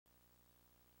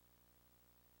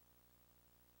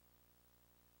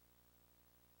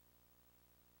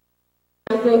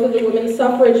growth of the women's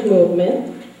suffrage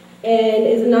movement, and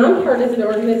is a nonpartisan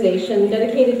organization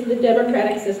dedicated to the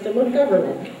democratic system of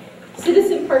government.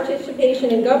 Citizen participation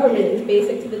in government is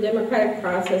basic to the democratic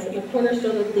process and the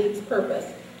cornerstone of the League's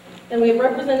purpose. And we have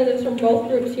representatives from both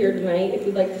groups here tonight. If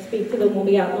you'd like to speak to them, we'll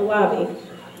be out in the lobby.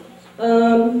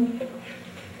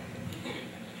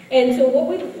 And so what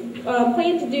we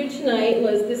planned to do tonight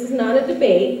was, this is not a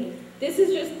debate. This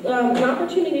is just an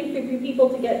opportunity for people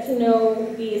to get to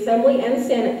know the Assembly and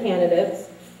Senate candidates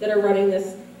that are running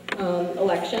this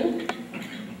election,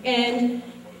 and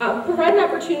provide an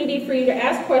opportunity for you to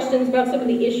ask questions about some of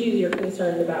the issues you're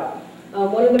concerned about.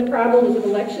 One of the problems with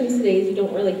elections today is you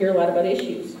don't really hear a lot about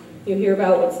issues. You hear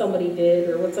about what somebody did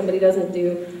or what somebody doesn't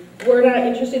do. We're not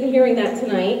interested in hearing that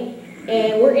tonight,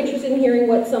 and we're interested in hearing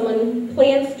what someone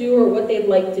plans to do or what they'd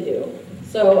like to do.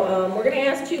 So we're going to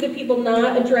ask two of the people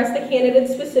not address the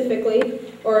candidates specifically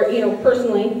or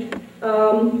personally.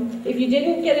 If you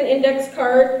didn't get an index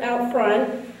card out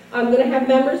front, I'm going to have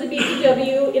members of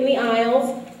BPW in the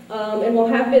aisles, and we'll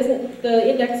have the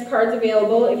index cards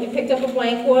available. If you picked up a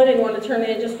blank one and want to turn it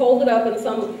in, just hold it up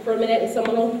for a minute, and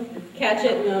someone will catch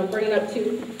it and bring it up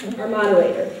to our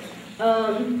moderator.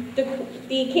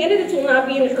 The candidates will not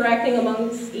be interacting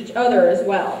amongst each other as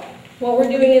well. What we're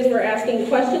doing is we're asking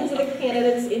questions of the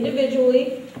candidates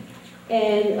individually,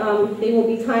 and they will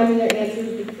be timing their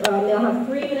answers. They'll have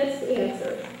 3 minutes to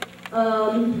answer.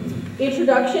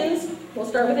 Introductions, we'll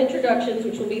start with introductions,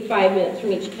 which will be 5 minutes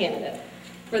from each candidate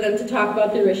for them to talk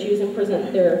about their issues and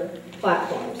present their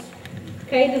platforms.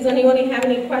 Okay, does anyone have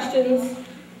any questions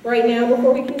right now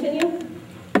before we continue?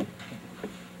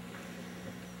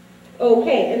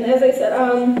 Okay, and as I said,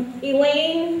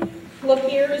 Elaine, look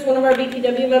here, is one of our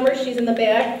BPW members. She's in the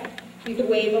back. You could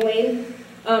wave, Elaine.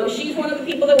 She's one of the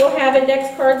people that will have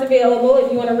index cards available.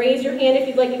 If you want to raise your hand if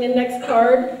you'd like an index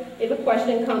card, if a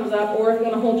question comes up, or if you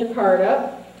want to hold your card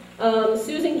up.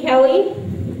 Susan Kelly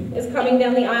is coming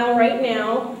down the aisle right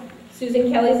now.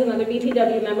 Susan Kelly is another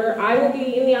BPW member. I will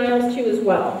be in the aisles too as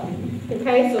well.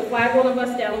 Okay, so flag one of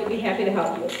us down. We'd be happy to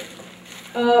help you.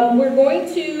 We're going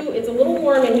to, it's a little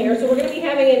warm in here, so we're going to be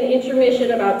having an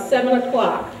intermission about 7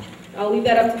 o'clock. I'll leave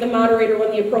that up to the moderator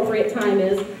when the appropriate time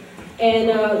is, and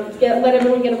let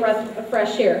everyone get a breath of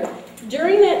fresh air.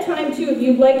 During that time, too, if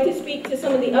you'd like to speak to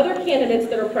some of the other candidates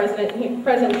that are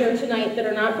present here tonight that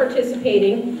are not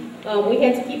participating, we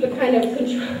had to keep it kind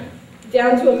of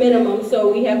down to a minimum,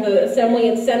 so we have the Assembly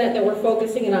and Senate that we're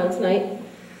focusing in on tonight.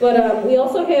 But we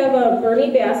also have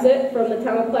Bernie Bassett from the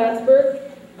town of Plattsburgh,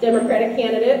 Democratic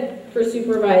candidate for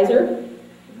supervisor,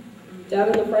 down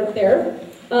in the front there.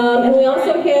 And we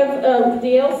also have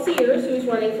Dale Sears, who's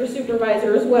running for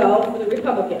supervisor as well for the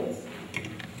Republicans,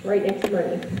 right next to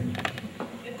Bernie.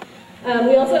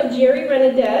 We also have Jerry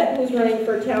Renadette, who's running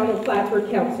for town of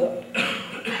Plattsburgh Council.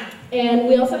 And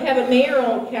we also have a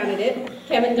mayoral candidate,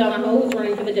 Kevin Donahoe, who's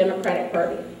running for the Democratic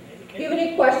Party. If you have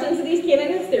any questions of these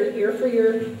candidates, they're here for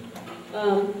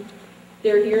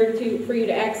for you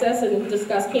to access and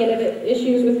discuss candidate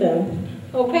issues with them.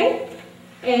 Okay?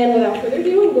 And without further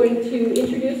ado, I'm going to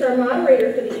introduce our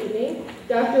moderator for the evening,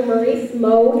 Dr. Maurice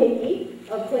Mo Hickey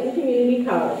of Clinton Community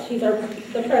College. She's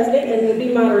the president and will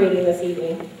be moderating this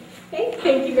evening. Okay,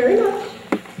 thank you very much.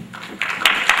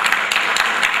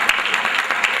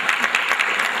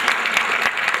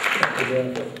 Thank you,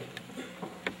 Jennifer.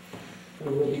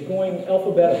 We will be going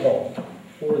alphabetical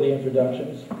for the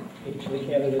introductions. Each of the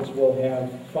candidates will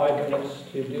have 5 minutes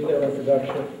to do their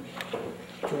introduction.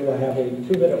 We will have a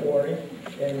 2-minute warning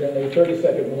and then a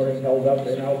 30-second warning held up,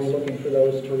 and I'll be looking for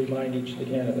those to remind each of the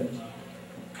candidates.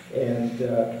 And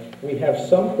we have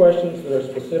some questions that are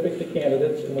specific to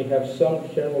candidates, and we have some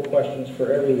general questions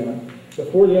for everyone.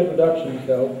 Before the introductions,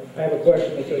 though, I have a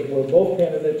question that says, will both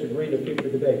candidates agree to future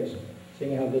debates?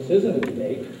 Seeing how this isn't a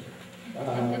debate,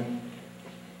 I'm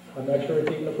not sure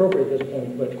it's even appropriate at this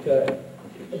point, but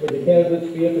would the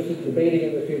candidates be interested in debating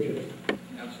in the future?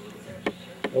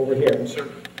 Absolutely. Over here. Sure.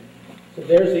 So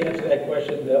there's the answer to that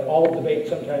question. All debate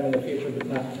sometime in the future, but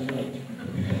not tonight.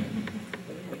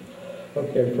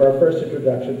 Okay, for our first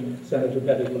introduction, Senator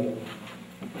Betty Lowe.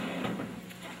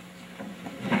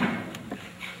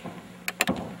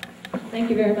 Thank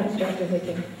you very much, Dr.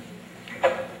 Hickey.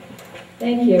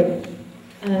 Thank you,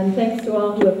 and thanks to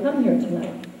all who have come here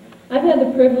tonight. I've had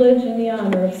the privilege and the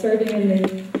honor of serving in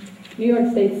the New York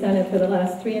State Senate for the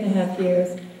last 3.5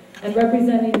 years and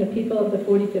representing the people of the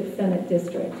 45th Senate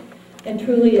District. And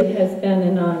truly it has been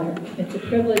an honor. It's a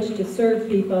privilege to serve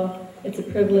people. It's a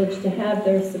privilege to have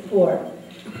their support.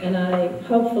 And I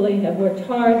hopefully have worked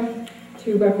hard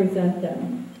to represent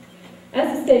them.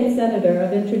 As a state senator,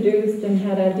 I've introduced and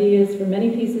had ideas for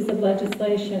many pieces of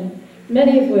legislation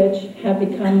many of which have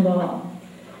become law.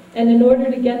 And in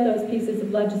order to get those pieces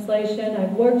of legislation,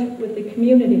 I've worked with the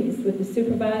communities, with the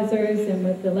supervisors and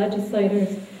with the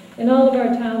legislators in all of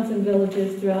our towns and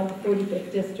villages throughout the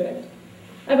 45th District.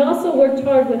 I've also worked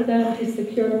hard with them to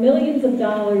secure millions of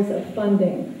dollars of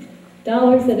funding,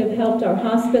 dollars that have helped our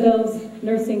hospitals,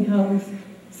 nursing homes,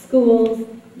 schools,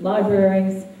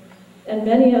 libraries, and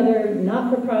many other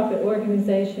not-for-profit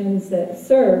organizations that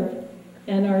serve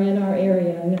and are in our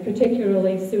area, and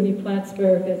particularly SUNY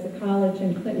Plattsburgh as a college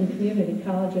and Clinton Community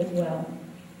College as well.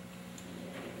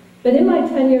 But in my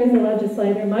tenure as a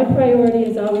legislator, my priority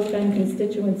has always been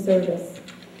constituent service.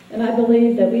 And I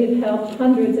believe that we have helped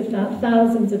hundreds, if not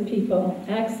thousands, of people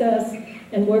access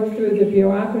and work through the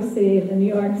bureaucracy of the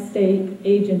New York State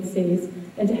agencies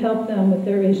and to help them with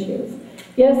their issues.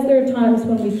 Yes, there are times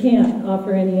when we can't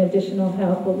offer any additional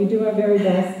help, but we do our very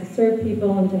best to serve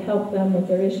people and to help them with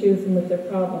their issues and with their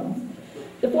problems.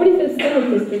 The 45th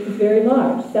Senate District is very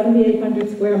large, 7,800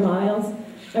 square miles.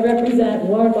 I represent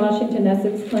Warren, Washington,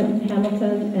 Essex, Clinton,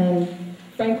 Hamilton, and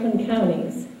Franklin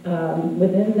counties.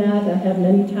 Within that, I have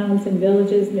many towns and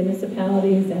villages,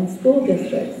 municipalities, and school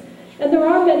districts. And there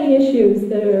are many issues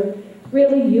that are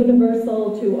really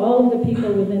universal to all of the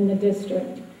people within the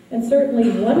district. And certainly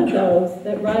one of those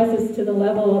that rises to the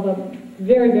level of a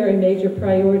very, very major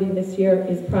priority this year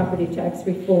is property tax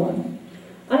reform.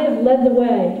 I have led the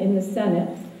way in the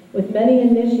Senate with many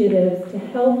initiatives to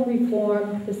help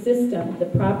reform the system, the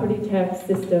property tax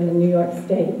system in New York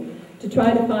State, to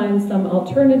try to find some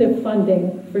alternative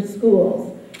funding for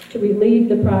schools to relieve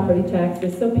the property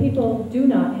taxes so people do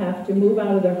not have to move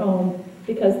out of their home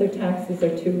because their taxes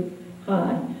are too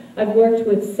high. I've worked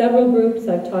with several groups,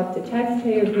 I've talked to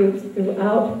taxpayer groups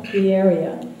throughout the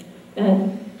area.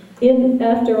 And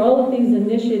after all of these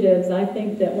initiatives, I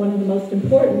think that one of the most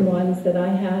important ones that I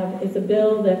have is a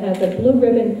bill that has a blue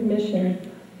ribbon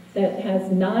commission that has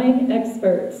 9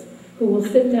 experts who will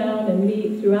sit down and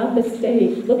meet throughout the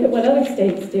state, look at what other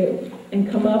states do, and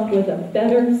come up with a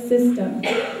better system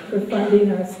for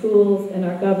funding our schools and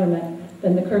our government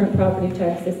than the current property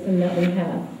tax system that we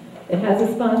have. It has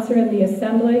a sponsor in the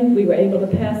Assembly. We were able to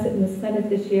pass it in the Senate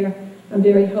this year. I'm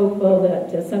very hopeful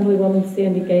that Assemblywoman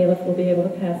Sandy Galiff will be able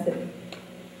to pass it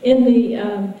in the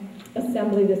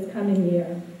Assembly this coming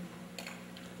year.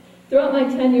 Throughout my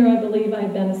tenure, I believe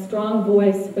I've been a strong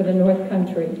voice for the North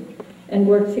Country and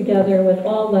worked together with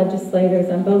all legislators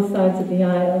on both sides of the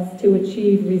aisles to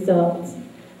achieve results.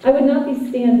 I would not be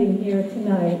standing here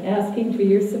tonight asking for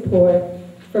your support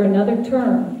for another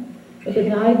term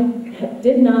if I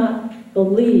did not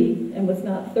believe and was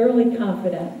not thoroughly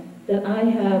confident that I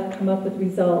have come up with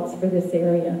results for this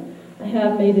area. I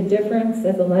have made a difference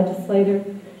as a legislator,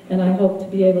 and I hope to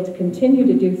be able to continue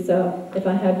to do so if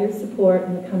I have your support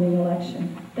in the coming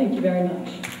election. Thank you very much.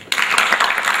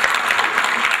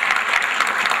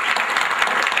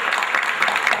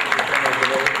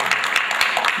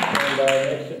 And our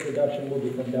next introduction will be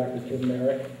from Dr. Tim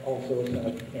Merrick, also a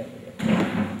Senate candidate.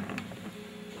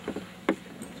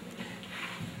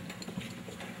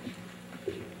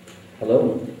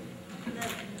 Hello.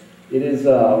 It is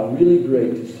really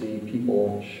great to see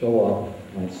people show up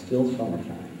when it's still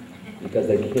summertime because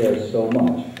they care so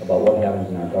much about what happens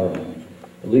in our government.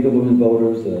 The League of Women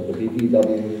Voters, the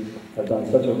BPW, have done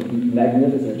such a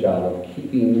magnificent job of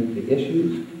keeping the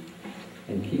issues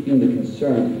and keeping the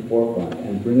concerns at the forefront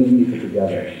and bringing people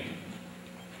together.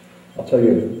 I'll tell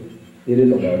you, it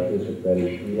is a large district,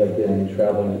 Betty. We have been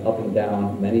traveling up and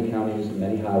down many counties and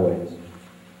many highways,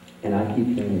 and I keep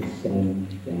hearing the same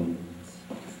thing.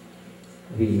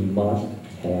 We must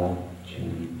have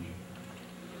change.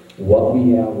 What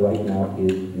we have right now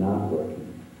is not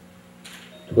working.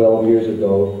 12 years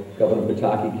ago, Governor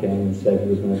Pataki came and said he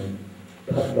was going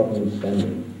to cut government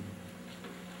spending.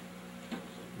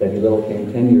 Betty Little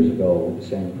came 10 years ago with the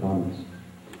same promise.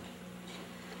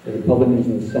 The Republicans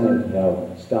in the Senate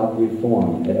have stopped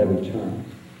reform at every turn.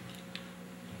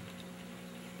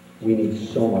 We need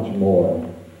so much more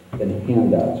than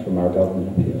handouts from our government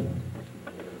up here.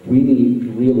 We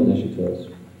need real initiatives.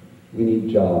 We need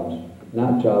jobs,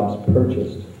 not jobs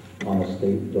purchased on a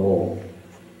state dole,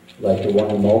 like the one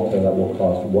in Malta that will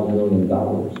cost $1 million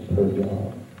per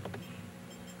job.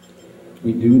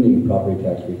 We do need property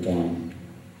tax reform.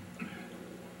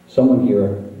 Someone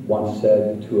here once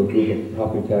said to a group of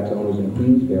property tax owners in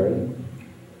Queensbury,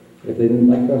 if they didn't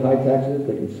like their high taxes,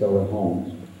 they could sell their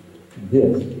homes.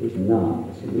 This is not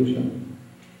the solution.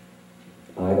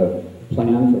 I have a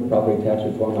plan for property tax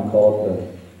reform. I call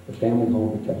it the Family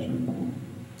Home Protection Plan.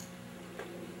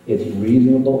 It's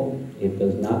reasonable. It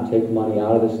does not take money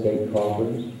out of the state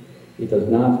coffers. It's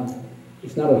not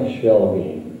a shell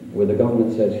game. where the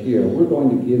government says, here, we're going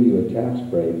to give you a tax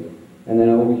break, and then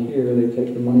over here, they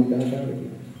take the money back out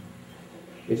again.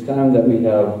 It's time that we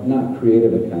have not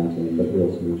creative accounting, but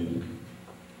real solutions.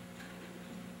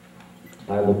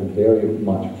 I look very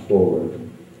much forward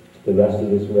to the rest of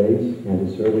this race and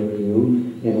to serving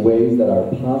you in ways that are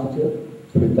positive,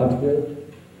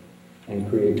 productive, and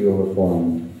create real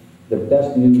reform. The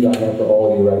best news I have for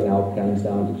all of you right now comes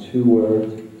down to 2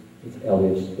 words. It's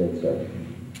Eliot Spitzer.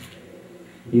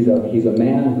 He's a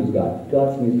man who's got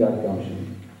guts and he's got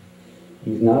gumption.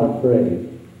 He's not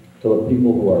afraid to look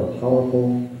people who are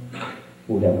powerful,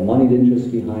 who have moneyed interests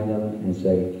behind them, and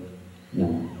say,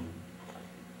 no.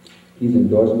 He's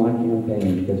endorsed my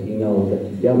campaign because he knows that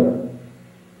together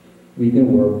we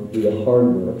can work, do the hard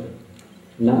work,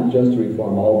 not just to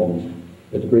reform Albany,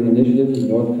 but to bring initiatives in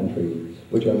North Country,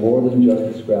 which are more than just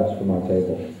the scraps from our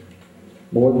table,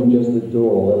 more than just the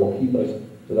dole that will keep us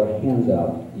with our hands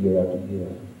out year after year.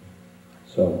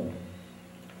 So,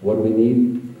 what do we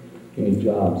need? We need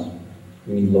jobs.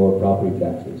 We need lower property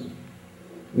taxes.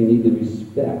 We need to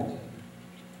respect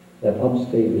that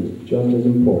upstate is just as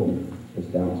important as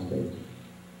downstate.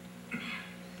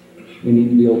 We need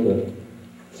to be able to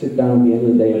sit down at the end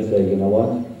of the day and say, you know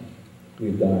what?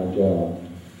 We've done our job.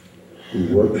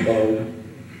 We worked hard.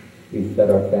 We fed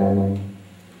our family.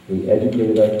 We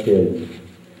educated our kids.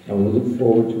 And we look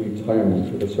forward to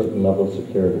retirement with a certain level of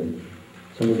security.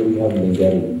 Something that we haven't been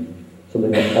getting.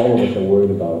 Something that all of us are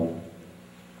worried about.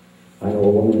 I know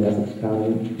a woman in Essex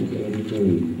County who's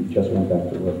 83 who just went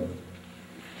back to work.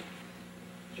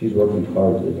 She's working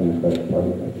hard to the Democratic Party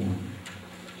right now.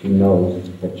 She knows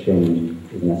that change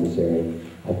is necessary.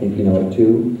 I think you know it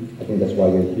too. I think that's why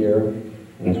you're here,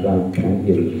 and that's why I'm trying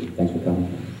to give you. Thanks for coming.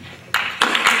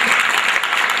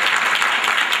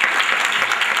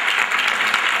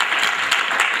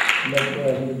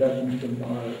 Next introduction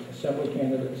from our assembly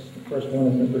candidates. The first one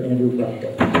is Mr. Andrew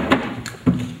Brockwell.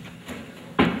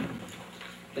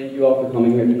 Thank you all for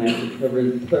coming here tonight. It's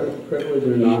a privilege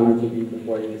and an honor to be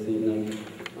before you this evening.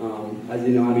 As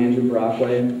you know, I'm Andrew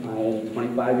Brockway. I'm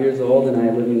 25 years old and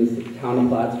I live in the town of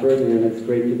Plattsburgh, and it's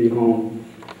great to be home.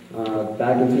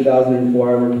 Back in 2004,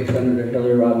 I worked for Senator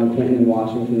Hillary Rodham Clinton in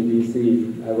Washington,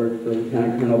 D.C. I worked for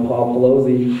Lieutenant Colonel Paul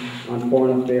Pelosi on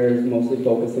foreign affairs, mostly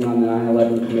focusing on the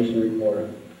 9/11 Commission report.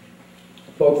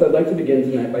 Folks, I'd like to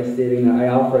begin tonight by stating that I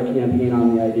offer a campaign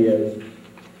on the ideas.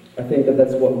 I think that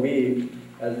that's what we,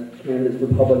 as candidates for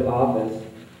public office,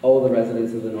 owe the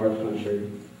residents of the North Country.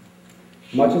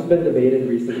 Much has been debated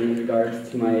recently in regards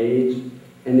to my age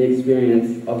and the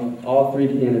experience of all 3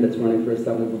 candidates running for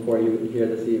assembly before you here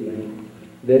this evening.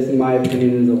 This, in my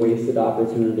opinion, is a wasted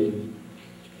opportunity.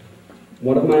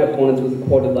 One of my opponents was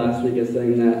quoted last week as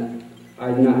saying that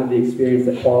I do not have the experience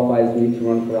that qualifies me to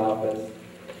run for office.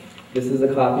 This is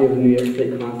a copy of the New York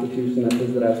State Constitution that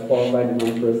says that I was qualified to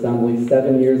run for assembly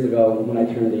 7 years ago when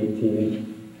I turned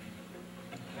 18.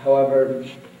 However,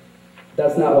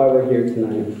 that's not why we're here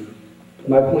tonight.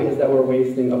 My point is that we're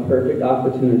wasting a perfect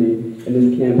opportunity in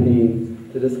this campaign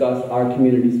to discuss our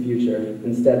community's future.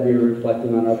 Instead, we are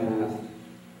reflecting on our past.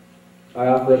 I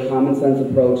offer a common sense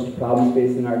approach to problems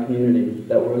facing our community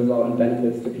that will result in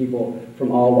benefits to people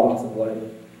from all walks of life.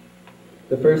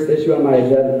 The first issue on my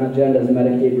agenda is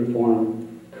Medicaid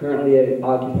reform. Currently, it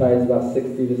occupies about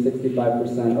 60 to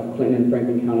 65% of Clinton and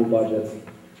Franklin County budgets,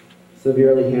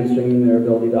 severely hamstringing their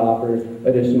ability to offer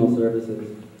additional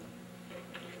services.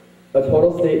 A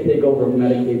total state takeover of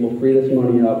Medicaid will free this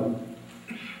money up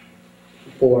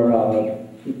for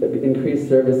increased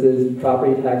services,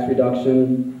 property tax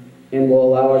reduction, and will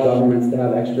allow our governments to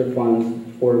have extra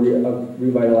funds for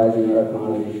revitalizing our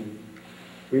economy.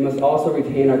 We must also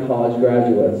retain our college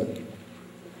graduates.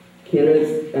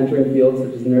 Candidates entering fields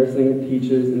such as nursing,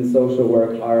 teachers, and social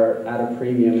work are at a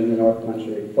premium in the North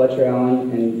Country. Fletcher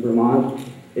Allen in Vermont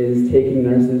is taking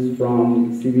nurses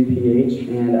from CBPH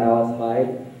and Alice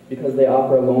Hyde because they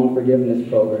offer a loan forgiveness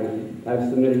program. I've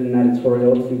submitted an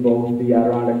editorial to both the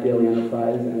Adirondack Daily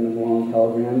Enterprise and the Malone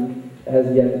Telegram. It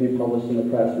has yet to be published in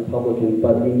the press, Republican,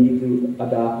 but we need to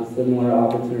adopt a similar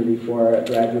opportunity for our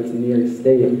graduates in New York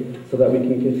State so that we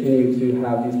can continue to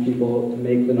have these people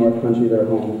make the North Country their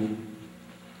home.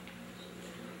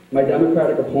 My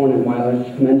Democratic opponent, while I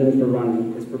commend him for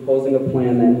running, is proposing a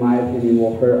plan that, in my opinion,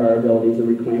 will hurt our ability to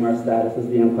reclaim our status as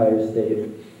the Empire State.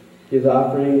 He is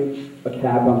offering a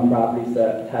cap on property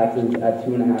taxes at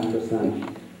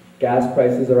 2.5%. Gas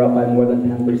prices are up by more than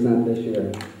 10% this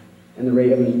year, and the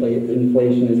rate of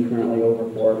inflation is currently over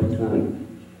 4%.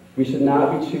 We should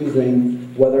not be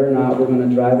choosing whether or not we're going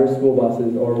to drive our school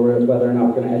buses or whether or not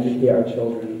we're going to educate our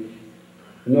children.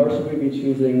 nor should we be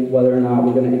choosing whether or not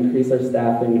we're going to increase our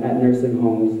staffing at nursing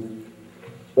homes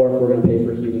or if we're going to pay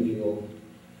for heating fuel.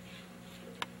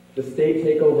 The state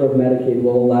takeover of Medicaid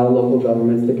will allow local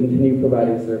governments to continue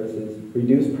providing services,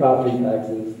 reduce property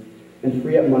taxes, and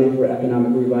free up money for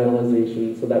economic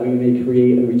revitalization so that we may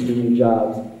create and retain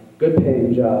jobs, good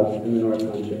paying jobs in the North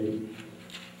Country.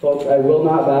 Folks, I will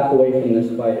not back away from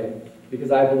this fight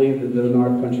because I believe that the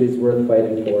North Country is worth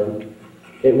fighting for.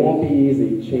 It won't be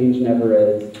easy, change never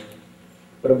is.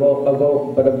 But a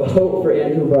vote for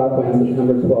Andrew Brockway on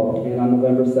September 12th and on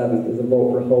November 7th is a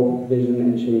vote for hope, vision,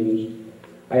 and change.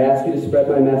 I ask you to spread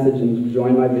my message and to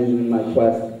join my vision and my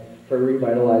quest for a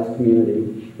revitalized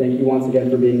community. Thank you once again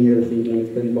for being here this evening. It's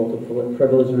been both a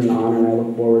privilege and an honor, and I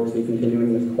look forward to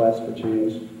continuing this quest for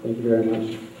change. Thank you very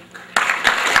much.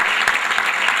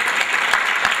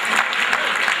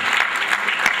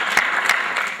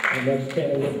 The next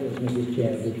candidate is Mrs.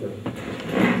 Jan Hooper.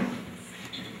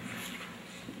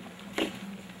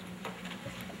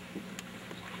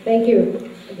 Thank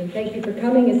you, and thank you for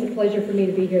coming. It's a pleasure for me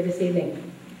to be here this evening.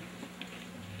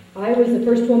 I was the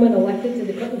first woman elected to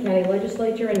the Clinton County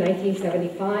Legislature in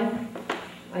 1975.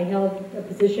 I held a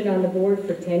position on the board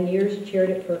for 10 years, chaired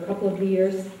it for a couple of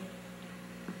years.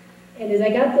 And as I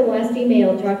got the last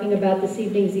email talking about this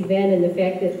evening's event and the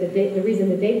fact that the reason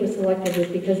the date was selected was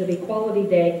because of Equality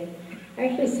Day, I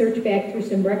actually searched back through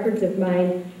some records of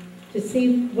mine to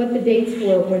see what the dates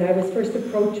were when I was first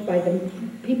approached by the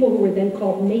people who were then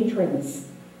called matrons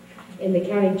in the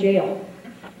county jail.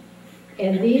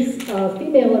 And these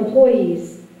female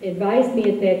employees advised me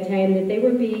at that time that they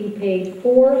were being paid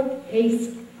 4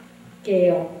 pay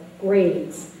scale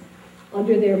grades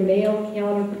under their male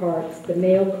counterparts, the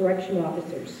male correction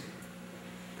officers.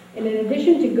 And in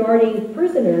addition to guarding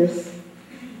prisoners,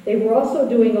 they were also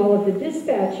doing all of the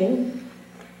dispatching,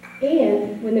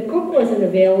 and when the cook wasn't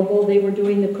available, they were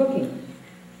doing the cooking.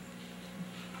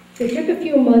 So it took a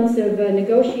few months of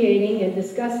negotiating and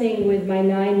discussing with my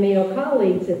 9 male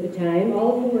colleagues at the time,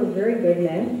 all of whom were very good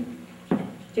men,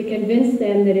 to convince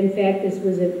them that in fact this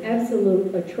was an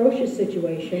absolute atrocious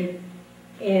situation.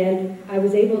 And I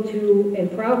was able to,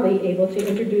 and proudly able to,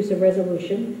 introduce a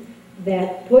resolution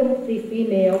that put the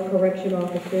female correction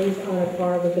officers on a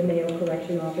par with the male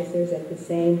correction officers at the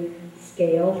same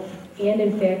scale, and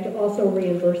in fact also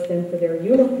reimbursed them for their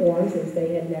uniforms as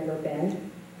they had never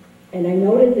been. And I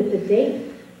noted that the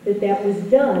date that was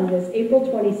done was April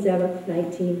 27th,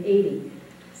 1980.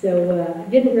 So I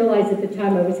didn't realize at the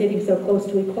time I was hitting so close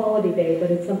to Equality Day,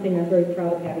 but it's something I'm very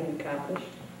proud of having accomplished.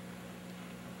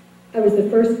 I was the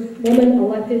first woman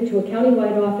elected to a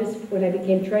countywide office when I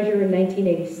became treasurer in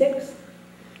 1986.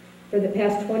 For the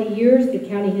past 20 years, the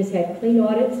county has had clean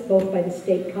audits, both by the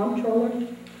state comptroller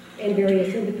and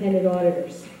various independent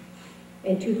auditors.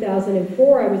 In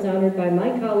 2004, I was honored by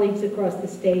my colleagues across the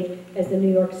state as the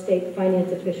New York State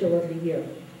Finance Official of the Year.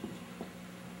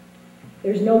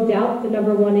 There's no doubt the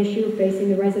 #1 issue facing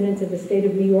the residents of the state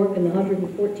of New York and the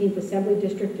 114th Assembly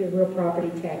District is real property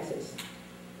taxes.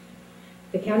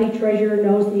 The county treasurer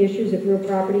knows the issues of real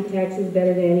property taxes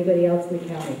better than anybody else in the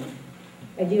county.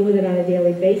 I deal with it on a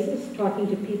daily basis, talking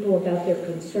to people about their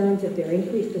concerns at their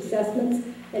increased assessments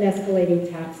and escalating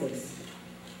taxes.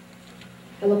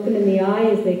 I look them in the eye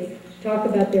as they talk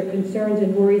about their concerns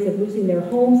and worries of losing their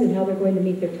homes and how they're going to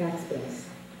meet their tax bills.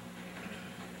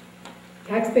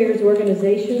 Taxpayers'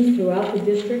 organizations throughout the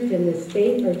district and the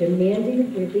state are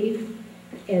demanding relief,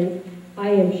 and I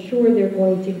am sure they're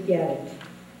going to get it.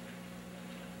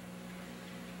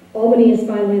 Albany is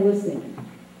finally listening.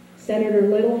 Senator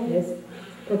Little has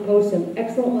proposed some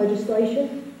excellent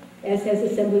legislation, as has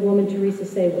Assemblywoman Teresa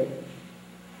Saywood.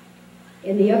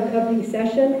 In the upcoming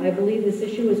session, I believe this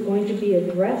issue is going to be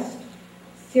addressed.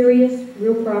 Serious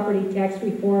real property tax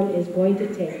reform is going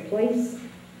to take place,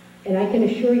 and I can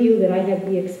assure you that I have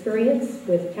the experience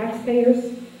with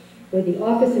taxpayers, with the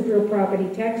Office of Real Property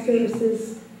Tax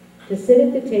Services, to sit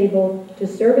at the table, to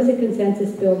serve as a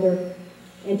consensus builder,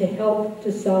 and to help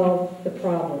to solve the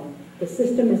problem. The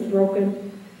system is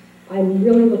broken. I'm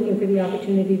really looking for the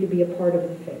opportunity to be a part of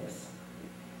the fix.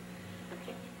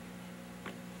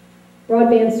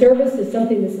 Broadband service is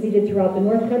something that's needed throughout the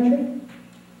North Country.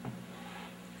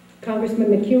 Congressman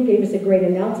McHugh gave us a great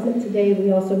announcement today.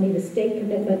 We also need a state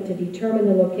commitment to determine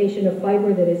the location of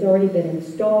fiber that has already been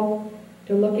installed,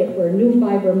 to look at where new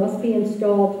fiber must be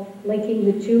installed, linking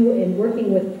the two, and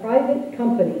working with private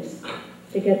companies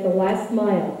to get the last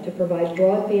mile to provide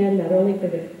broadband, not only for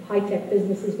the high-tech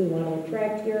businesses we want to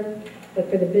attract here, but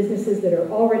for the businesses that are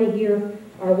already here,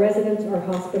 our residents, our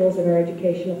hospitals, and our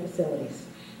educational facilities.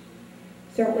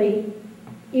 Certainly,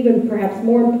 even perhaps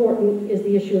more important is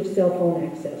the issue of cell phone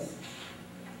access.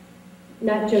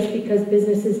 not just because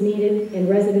businesses need it and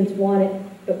residents want it,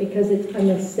 but because it's a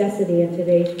necessity in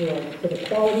today's world for the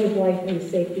quality of life and the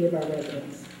safety of our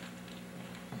residents.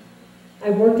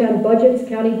 I've worked on budgets,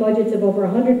 county budgets of over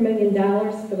 $100 million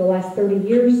for the last 30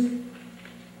 years.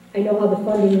 I know how the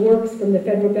funding works from the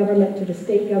federal government to the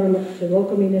state government to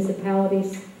local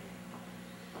municipalities.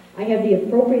 I have the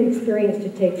appropriate experience to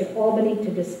take to Albany to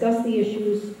discuss the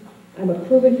issues. I'm a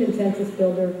proven consensus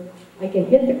builder. I can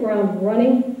hit the ground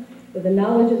running with the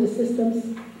knowledge of the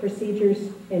systems, procedures,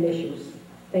 and issues.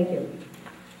 Thank you.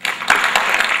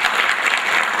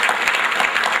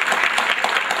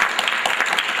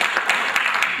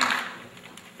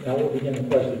 Now we'll begin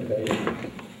the question phase.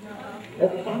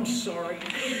 Oh, I'm sorry.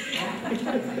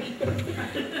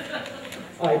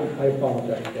 I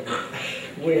apologize.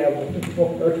 We have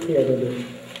one more candidate.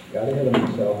 Got ahead of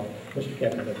himself. Mr.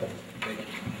 Kevin.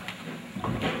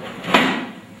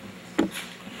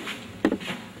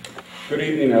 Good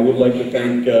evening. I would like to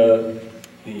thank the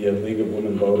League of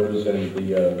Women Voters and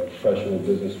the Professional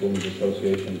Business Women's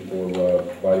Association for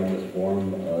providing this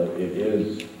forum. It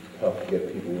is tough to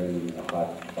get people in a hot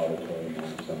auditorium on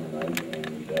a summer night,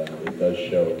 and it does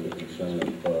show the concern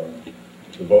of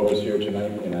the voters here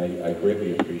tonight, and I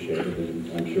greatly appreciate it,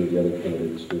 and I'm sure the other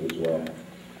candidates do as well.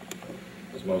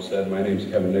 As Mo said, my name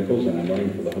is Kevin Nichols, and I'm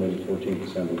running for the 114th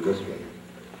Assembly District.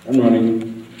 I'm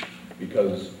running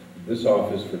because this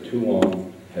office for too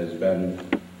long has been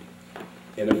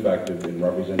ineffective in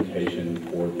representation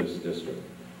for this district.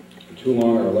 For too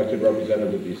long, our elected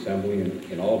representative of the Assembly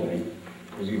in Albany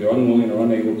was either unwilling or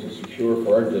unable to secure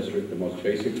for our district the most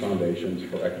basic foundations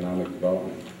for economic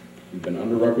development. We've been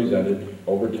underrepresented,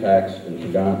 overtaxed, and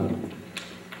forgotten.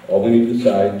 Albany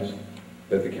decides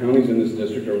that the counties in this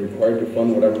district are required to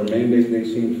fund whatever mandate they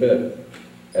seem fit,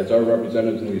 as our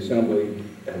representatives in the Assembly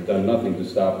have done nothing to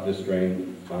stop this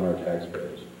drain on our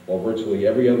taxpayers. While virtually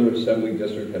every other Assembly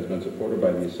district has been supported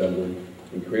by the Assembly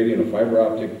in creating a fiber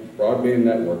optic broadband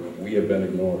network, we have been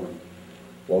ignored.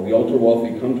 While the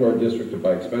ultra-wealthy come to our district to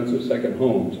buy expensive second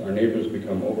homes, our neighbors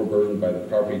become overburdened by the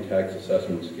property tax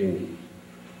assessment scheme.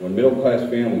 When middle-class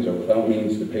families are without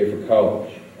means to pay for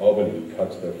college, Albany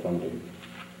cuts their funding.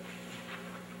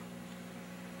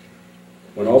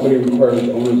 When Albany requires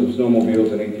owners of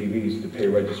snowmobiles and ATVs to pay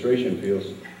registration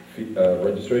fees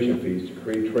to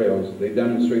create trails, they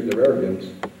demonstrate their arrogance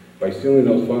by stealing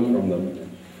those funds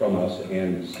from us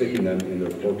and sticking them in their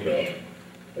fork trail.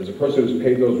 As a person who's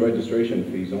paid those registration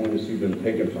fees only to see them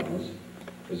taken from us,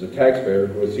 as a taxpayer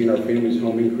who has seen our family's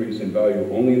home increase in value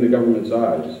only in the government's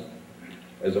eyes,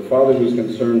 as a father who's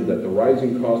concerned that the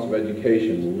rising cost of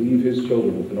education will leave his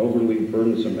children with an overly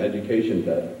burdensome education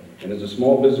debt, and as a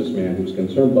small businessman who's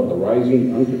concerned about the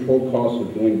rising, uncontrolled costs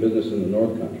of doing business in the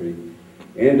North Country,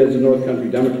 and as a North Country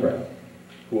Democrat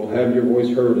who will have your voice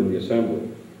heard in the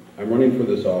Assembly, I'm running for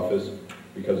this office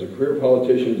because the career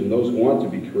politicians and those who want to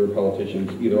be career politicians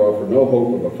either offer no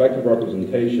hope of effective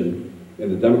representation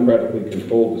in the democratically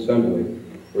controlled Assembly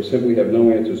or simply have no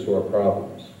answers to our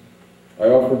problems. I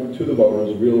offer to the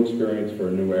voters real experience for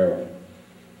a new era.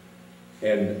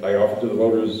 And I offer to the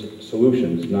voters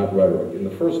solutions, not rhetoric. In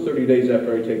the first 30 days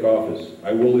after I take office,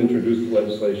 I will introduce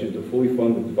legislation to fully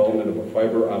fund the development of a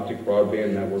fiber optic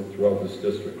broadband network throughout this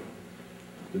district.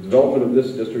 The development of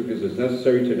this district is as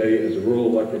necessary today as rural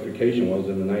electrification was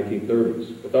in the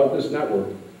 1930s. Without this network,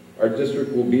 our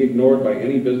district will be ignored by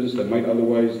any business that might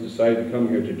otherwise decide to come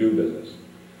here to do business.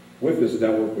 With this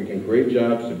network, we can create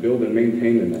jobs to build and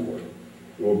maintain the network.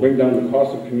 It will bring down the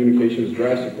cost of communications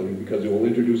drastically because it will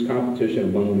introduce competition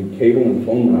among the cable and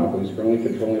phone monopolies currently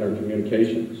controlling our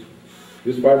communications.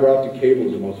 This fiber optic cable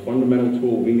is the most fundamental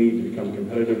tool we need to become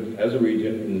competitive as a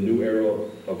region in the new era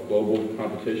of global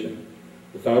competition.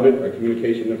 Without it, our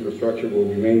communication infrastructure will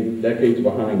remain decades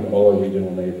behind all our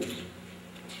regional neighbors.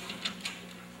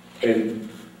 And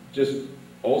just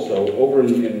also, over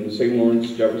in St.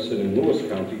 Lawrence, Jefferson, and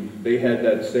Lewis County, they had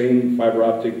that same fiber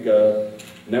optic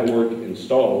network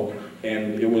installed,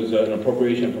 and it was an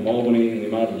appropriation from Albany in the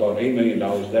amount of about $8 million.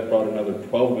 That brought another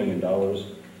 $12 million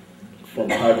from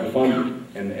private funding,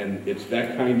 and it's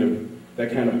that kind of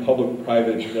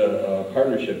public-private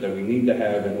partnership that we need to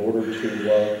have in order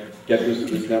to get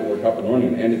this network up and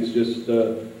running, and it just has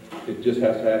to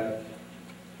happen.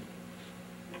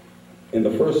 In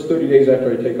the first 30 days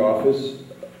after I take office,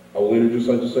 I will introduce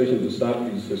legislation to stop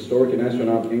these historic and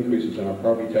astronomical increases in our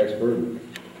property tax burden.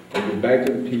 And give back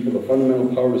to the people the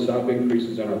fundamental power to stop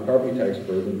increases in our property tax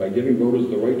burden by giving voters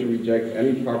the right to reject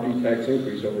any property tax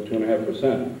increase over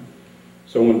 2.5%.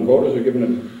 So when voters are given a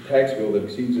tax bill that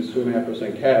exceeds this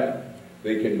 2.5% cap,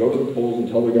 they can go to the polls and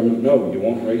tell the government, no, you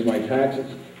won't raise my taxes.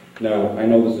 Now, I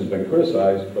know this has been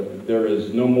criticized, but there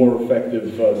is no more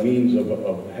effective means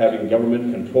of having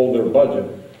government control their budget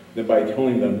than by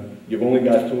telling them, you've only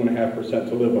got 2.5%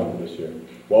 to live on this year.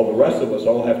 While the rest of us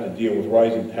all have to deal with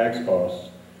rising tax costs,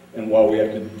 and while we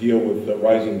have to deal with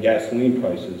rising gasoline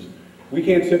prices, we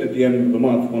can't sit at the end of the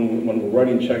month when we're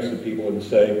writing checks to people and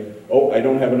say, oh, I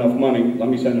don't have enough money, let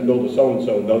me send a bill to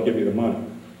so-and-so and they'll give you the money.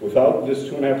 Without this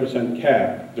 2.5%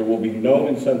 cap, there will be no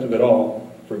incentive at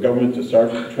all for government to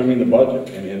start trimming the budget.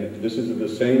 And this is the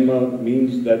same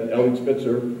means that Elliot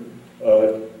Spitzer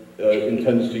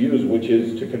intends to use, which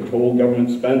is to control government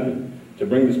spending, to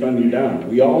bring the spending down.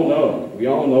 We all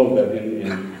know that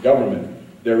in government,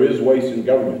 there is waste in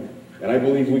government. And I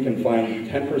believe we can find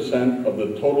 10% of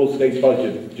the total state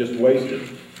budget just wasted.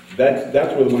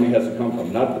 That's where the money has to come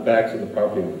from, not the backs of the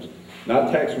property owners.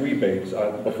 Not tax rebates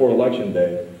before Election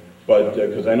Day, but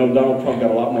because I know Donald Trump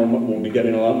got a lot more, will be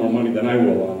getting a lot more money than I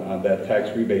will on that tax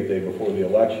rebate day before the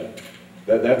election.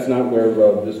 That's not where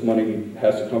this money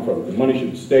has to come from. The money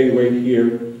should stay right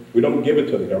here. We don't give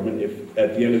it to the government if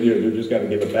at the end of the year they're just going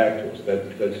to give it back to us.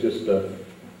 That's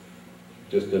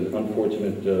just an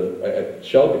unfortunate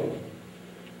Shelby.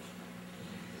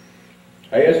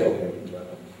 I asked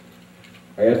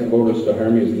the voters to hire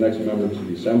me as the next member to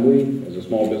the Assembly. As a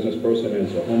small business person and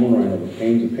as a homeowner, I know the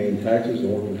pains of paying taxes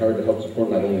and working hard to help support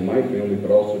not only my family,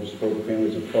 but also to support the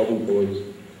families of 12 employees,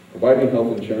 providing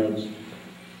health insurance,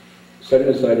 setting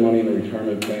aside money in a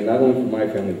retirement plan, not only for my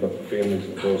family, but the families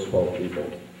of those 12 people.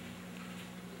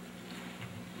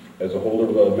 As a holder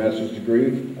of a master's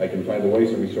degree, I can find the ways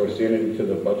to restore sanity to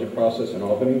the budget process in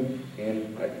Albany,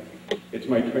 and it's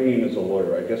my training as a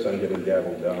lawyer. I guess I'm getting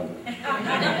gavelled down.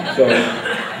 So,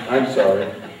 I'm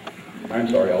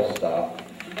sorry, I'll stop.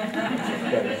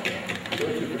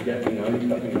 Don't you forget me now, you're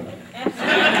coming up.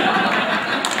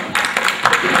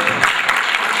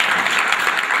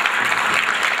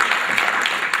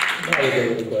 Now we'll go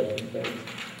to the questions. Thanks.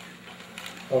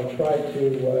 I'll try to,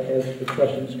 as the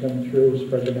questions come through,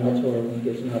 spread them out so everyone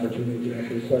gets an opportunity to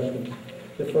answer the questions.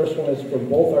 The first one is for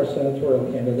both our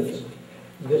senatorial candidates.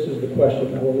 This is the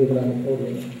question. I will leave it on the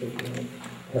podium if you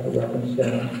have a reference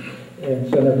down. And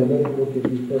Senator Lee will give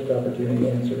you first opportunity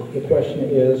to answer. The question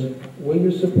is, will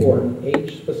you support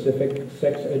age-specific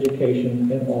sex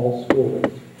education in all schools?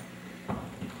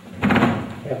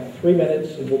 Have 3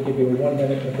 minutes, and we'll give you a 1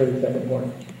 minute and 30-second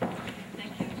warning.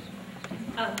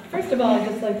 First of all, I'd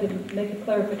just like to make a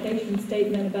clarification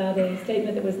statement about a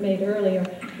statement that was made earlier.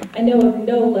 I know of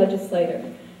no legislator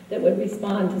that would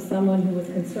respond to someone who was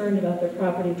concerned about their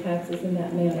property taxes in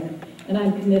that manner. And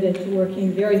I'm committed to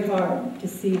working very hard to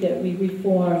see that we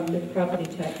reform the property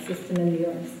tax system in New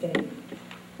York State.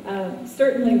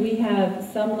 Certainly we have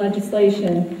some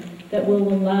legislation that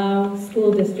will allow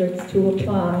school districts to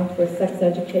apply for sex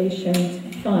education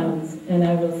funds, and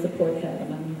I will support that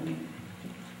amendment.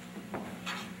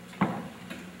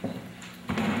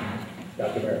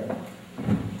 Dr. Merritt.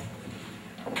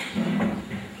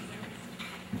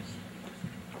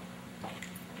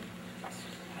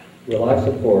 Will I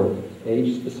support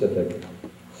age-specific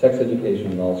sex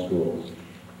education in all schools?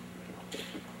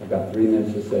 I've got 3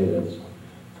 minutes to say this.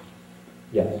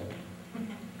 Yes.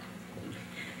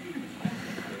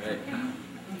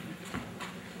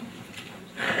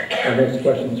 Our next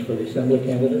question is for the Assembly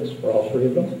candidates, for all 3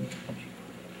 of them.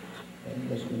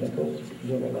 And Mr. Nichols,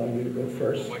 we'll allow you to go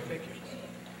first.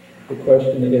 The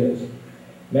question is,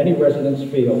 many residents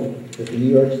feel that the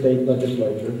New York State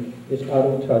Legislature is out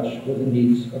of touch with the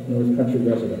needs of North Country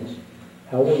residents.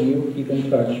 How will you keep in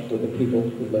touch with the people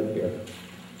who live here?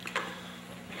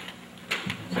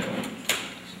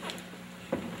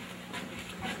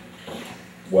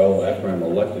 Well, after I'm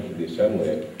elected to the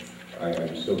Assembly,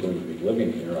 I'm still going to be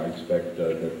living here. I expect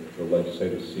that the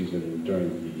legislative season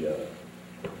during the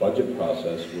budget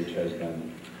process, which has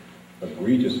been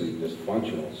egregiously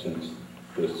dysfunctional since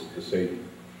the state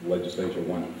legislature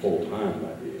went full-time.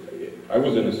 I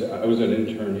was an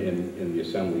intern in the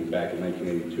Assembly back in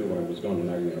 1982 when I was going to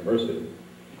Niagara University,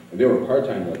 and they were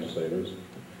part-time legislators,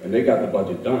 and they got the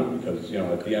budget done because,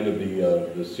 at the end of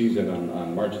the season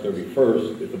on March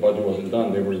 31st, if the budget wasn't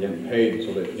done, they were getting paid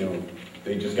so that,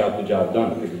 they just got the job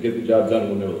done. If they could get the job done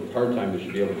when they were part-time, they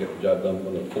should be able to get the job done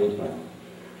when they're full-time.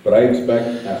 But I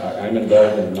expect, I'm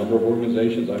involved in a number of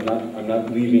organizations. I'm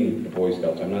not leaving the Boy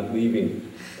Scouts. I'm not leaving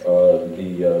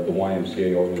the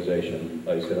YMCA organization.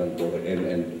 I sit on the board,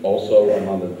 and also I'm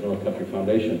on the North Country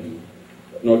Foundation,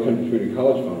 North Country Community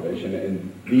College Foundation,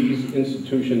 and these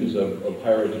institutions of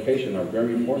higher education are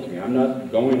very important to me. I'm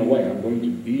not going away. I'm going to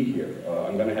be here.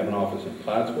 I'm going to have an office in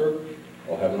Plattsburgh.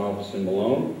 I'll have an office in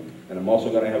Malone, and I'm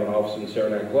also going to have an office in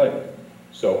Saranac Lake.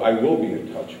 So I will be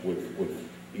in touch with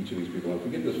each of these people. If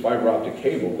we get this fiber optic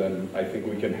cable, then I think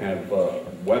we can have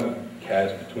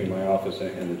webcast between my office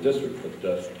and the district.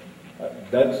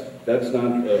 But that's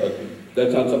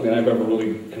not something I've ever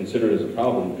really considered as a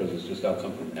problem, because it's just not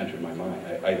something that entered my mind.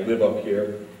 I live up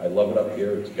here. I love it up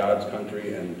here. It's God's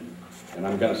country, and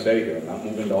I'm going to stay here. I'm not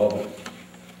moving to Albany.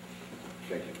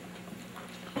 Thank you.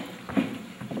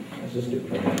 Let's just do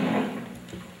it.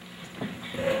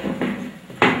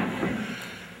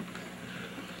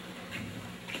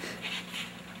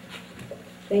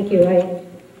 Thank you.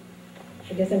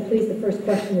 I guess I'm pleased the first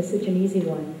question is such an easy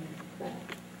one.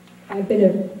 I've been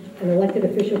an elected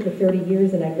official for 30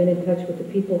 years, and I've been in touch with the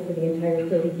people for the entire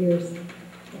 30 years.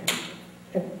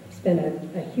 I've spent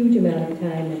a huge amount of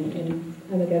time, and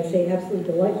I'm going to say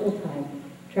absolutely delightful time,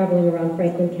 traveling around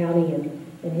Franklin County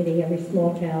and hitting every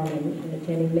small town and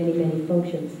attending many, many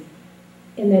functions.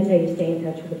 And that's how you stay in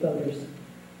touch with the voters.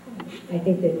 I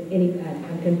think that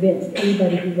I'm convinced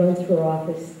anybody who runs for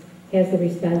office has the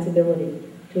responsibility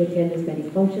to attend as many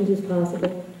functions as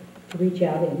possible, to reach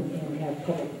out and have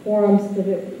public forums for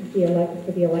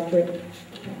the electorate,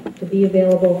 to be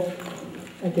available.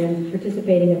 Again,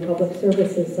 participating in public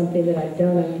service is something that I've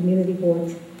done on community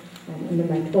boards. I'm in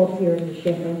my 12th year in the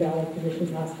Champlain Valley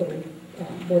Physicians Hospital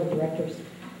Board of Directors.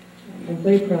 I'm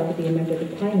very proud to be a member of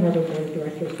the Pine Harbor Board of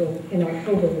Directors, so in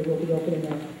October we will be opening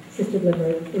an assisted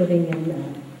living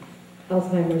and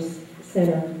Alzheimer's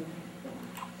Center,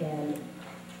 and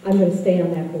I'm going to stay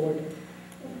on that board.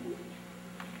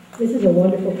 This is a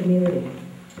wonderful community.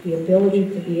 The ability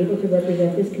to be able to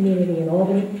represent this community in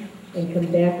Albany and come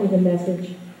back with a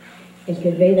message and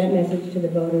convey that message to the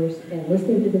voters, and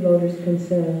listening to the voters'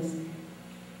 concerns,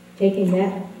 taking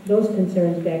those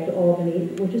concerns back to Albany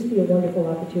will just be a wonderful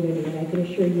opportunity, and I can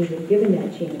assure you that given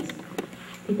that chance,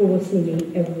 people will see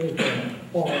me every day,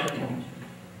 all the time.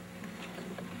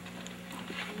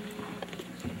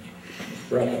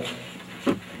 Bravo.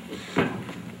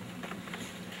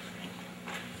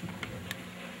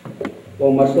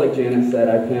 Well, much like Janice said,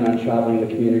 I plan on traveling the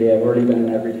community. I've already been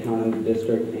in every town in the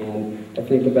district, and I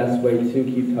think the best way to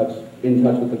keep in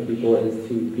touch with the people is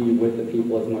to be with the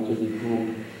people as much as you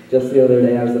can. Just the other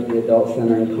day, I was at the Adult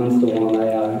Center in Constable,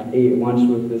 and I ate lunch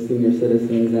with the senior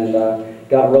citizens and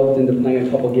got roped into playing a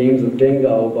couple games of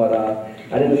bingo, but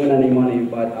I didn't win any money.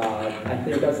 But I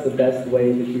think that's the best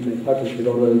way to keep in touch, is to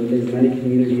go to as many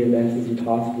community events as you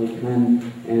possibly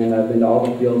can. And I've been to all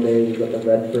the field days. We've got the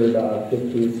Redford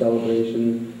 15th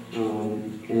celebration,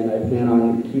 and I plan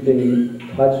on keeping in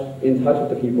touch with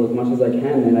the people as much as I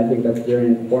can. And I think that's very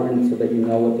important, so that you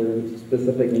know what their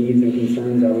specific needs and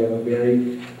concerns are. We have a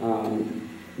very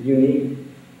unique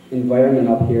environment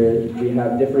up here. We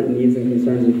have different needs and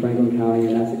concerns in Franklin County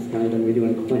and Essex County than we do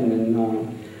in Clinton.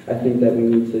 And I think that we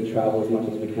need to travel as much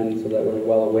as we can so that we're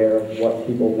well aware of what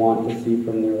people want to see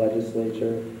from their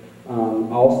legislature.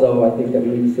 Also, I think that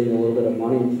we need to save a little bit of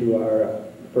money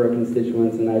for our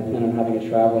constituents, and I plan on having a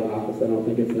traveling office. I don't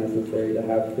think it's necessary to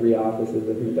have 3 offices.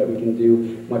 I think that we can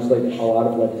do much like a lot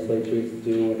of legislators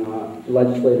do,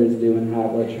 and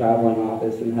have a traveling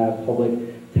office and have public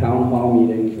town hall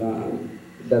meetings.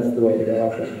 That's the way to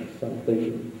go, I think. So, thank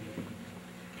you.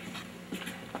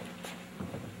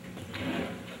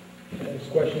 Next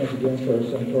question is again for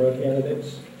senatorial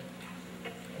candidates.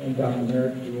 And Dr.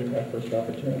 Merritt, you will have first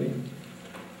opportunity.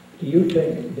 Do you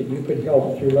think that you could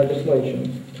help through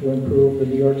legislation to improve the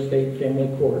New York State Family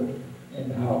Court,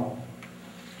 and how?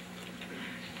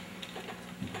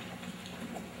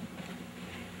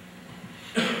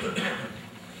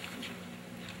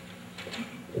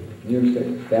 New York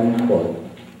State Family Court.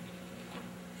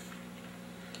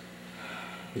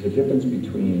 There's a difference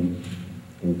between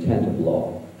intent of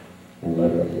law and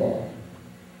letter of law.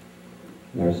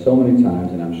 There are so many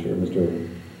times, and I'm sure Mr.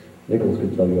 Nichols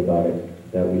could tell you about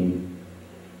it, that we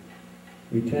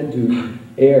tend to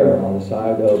err on the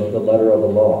side of the letter of the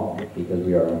law because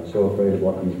we are so afraid of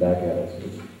what comes back at us.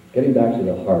 It's getting back to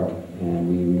the heart, and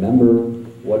we remember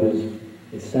what is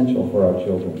essential for our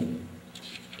children.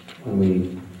 When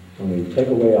we take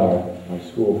away our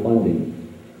school funding,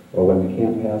 or when we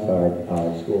can't pass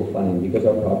our school funding because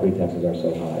our property taxes are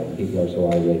so high and people are so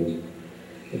irate,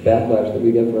 the backlash that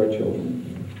we get for our children.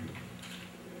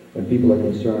 When people are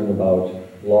concerned about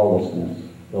lawlessness,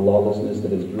 the lawlessness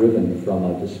that is driven from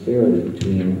a disparity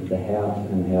between the haves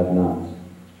and have-nots,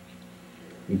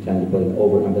 we tend to put an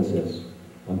overemphasis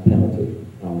on penalty,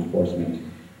 on enforcement,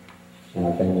 and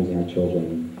our families and our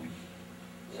children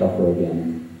suffer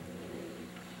again.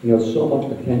 You know, so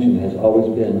much attention has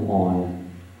always been on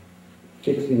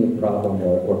fixing the problem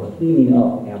or cleaning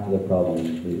up after the problem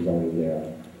is already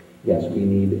there. Yes, we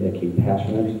need a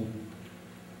compassionate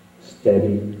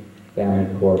steady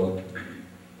family court.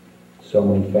 So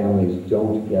many families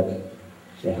don't get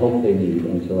the help they need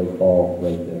until they fall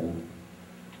right there.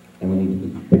 And we need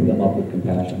to pick them up with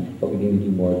compassion, but we need to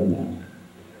do more than that.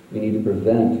 We need to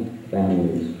prevent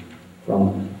families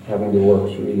from having to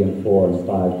work 3 and 4 and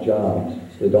 5 jobs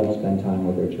so they don't spend time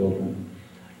with their children,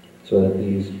 so that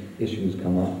these issues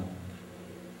come up.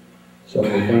 So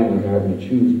many families are having to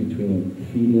choose between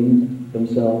feeding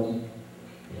themselves,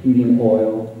 heating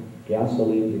oil,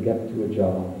 gasoline to get to a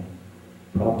job,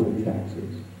 property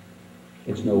taxes.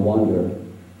 It's no wonder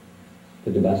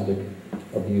the domestic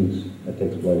abuse that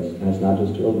takes place. And it's not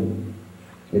just children,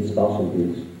 it's spousal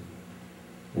abuse.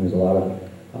 And there's a lot of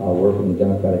work in the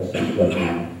Democratic Senate right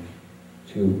now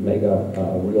to make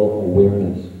a real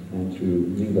awareness and to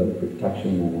leave a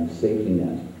protection and a safety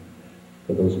net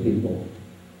for those people.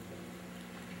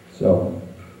 So,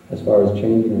 as far as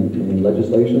changing in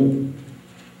legislation,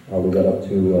 we got up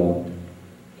to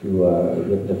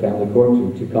the family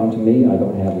court to come to me. I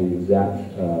don't have the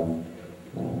exact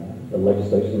the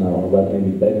legislation. I'll let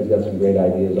maybe Betty's got some great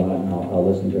ideas on it, and I'll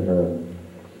listen to her.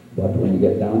 But when you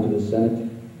get down to the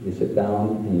Senate, you sit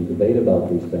down and you debate about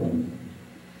these things,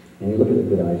 and you look at the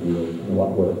good ideas and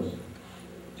what works.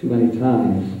 Too many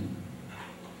times,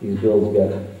 these bills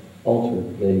get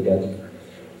altered. They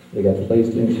get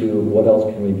placed into what else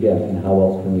can we get and how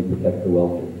else can we protect the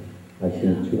wealthy. I've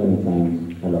seen it too many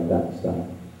times. I love that stuff.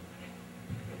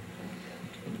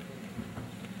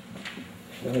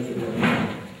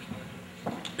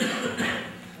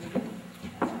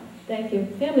 Thank you.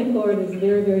 Family court is a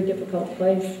very, very difficult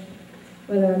place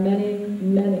where there are many,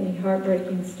 many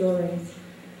heartbreaking stories.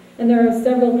 And there are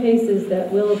several cases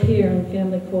that will appear in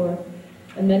family court.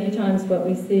 And many times what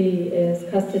we see is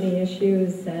custody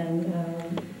issues and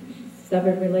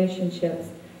severed relationships.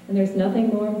 And there's nothing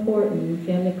more important in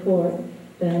family court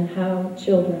than how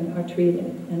children are treated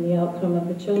and the outcome of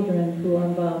the children who are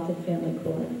involved in family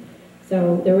court.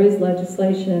 So there is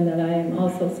legislation that I am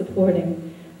also supporting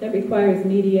that requires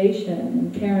mediation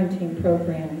and parenting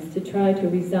programs to try to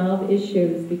resolve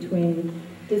issues between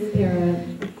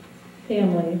disparate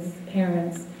families,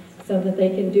 parents, so that they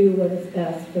can do what is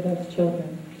best for those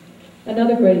children.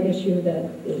 Another great issue that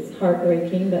is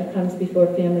heartbreaking that comes before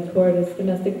family court is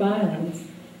domestic violence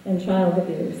and child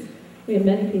abuse. We have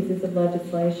many pieces of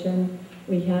legislation.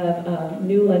 We have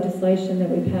new legislation that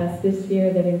we passed this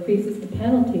year that increases the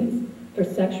penalties for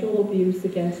sexual abuse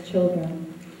against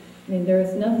children. I mean, there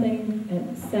is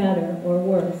nothing sadder or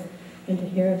worse than to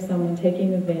hear of someone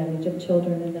taking advantage of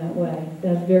children in that way.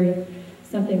 That's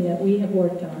something that we have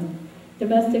worked on.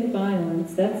 Domestic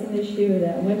violence, that's an issue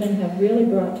that women have really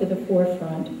brought to the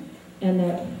forefront and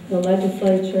that the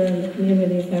legislature and the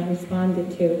communities have responded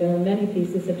to. There are many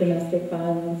pieces of domestic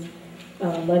violence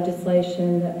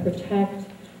legislation that protect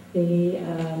the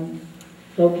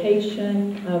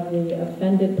location of the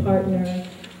offended partner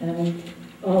and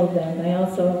all of them. I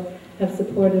also have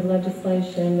supported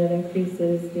legislation that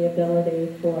increases the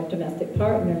ability for domestic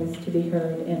partners to be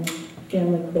heard in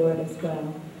family court as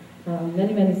well.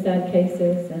 Many, many sad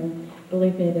cases, and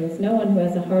believe me, there's no one who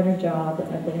has a harder job,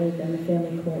 I believe, than the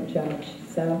family court judge.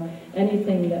 So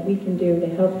anything that we can do to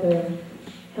help them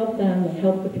and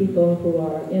help the people who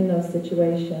are in those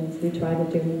situations, we try to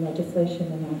do in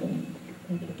legislation and others.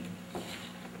 Thank you.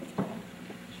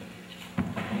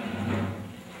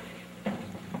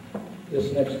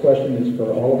 This next question is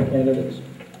for all of the candidates.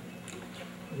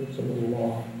 It's a little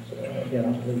long, so again,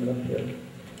 I'll leave it up here.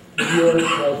 New York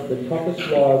has the toughest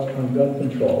laws on gun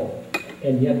control,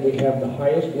 and yet we have the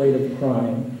highest rate of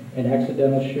crime and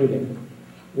accidental shooting.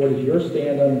 What is your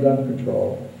stand on gun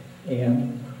control?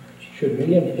 And should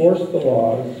we enforce the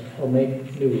laws or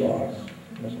make new laws?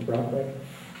 Mr. Brockway?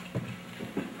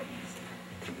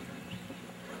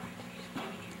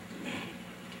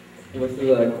 This is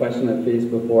a question I faced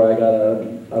before. I got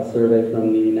a survey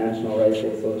from the National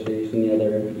Rifle Association the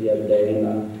other day,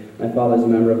 and my father's a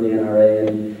member of the NRA,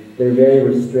 and they're very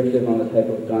restrictive on the type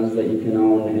of guns that you can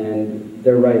own, and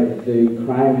they're right. The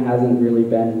crime hasn't really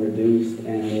been reduced,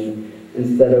 and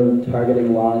instead of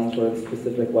targeting laws towards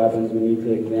specific weapons, we need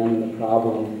to examine the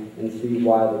problem and see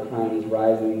why the crime is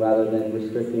rising rather than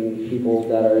restricting people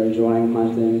that are enjoying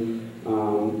hunting.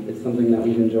 It's something that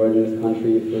we've enjoyed in this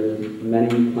country for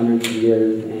many hundreds of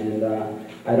years, and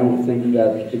I don't think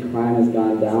that the crime has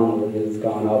gone down, it has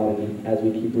gone up, and as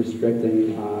we keep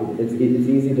restricting, it's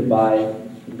easy to buy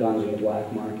guns in the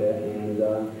black market, and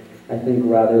I think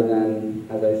rather than,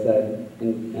 as I said,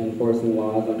 enforcing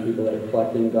laws on people that are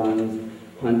collecting guns,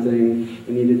 hunting,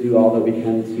 we need to do all that we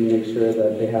can to make sure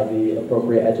that they have the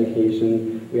appropriate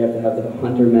education We have to have the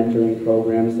hunter mentoring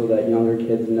program so that younger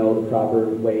kids know the proper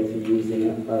way to using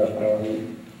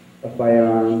a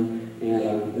firearm.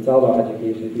 And it's all about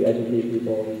education. If you educate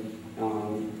people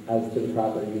as to the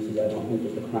proper uses, I don't think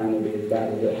that the crime will be as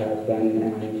bad as it has been.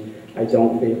 And I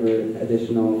don't favor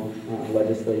additional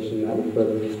legislation that would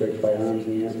further restrict firearms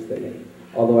in New York State,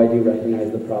 although I do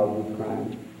recognize the problem of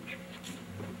crime.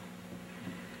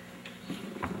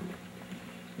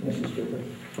 Mrs. Strickler.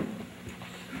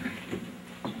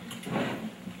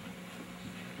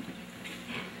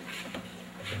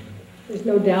 There's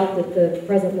no doubt that the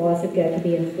present laws have got to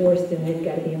be enforced, and they've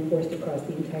got to be enforced across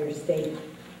the entire state.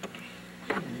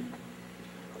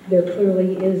 There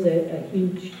clearly is a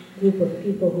huge group of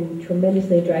people who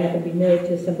tremendously enjoy. I happen to be married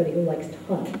to somebody who likes to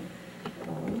hunt,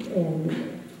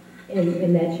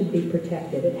 and that should be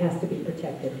protected. It has to be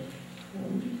protected.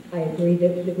 I agree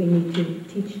that we need to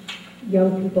teach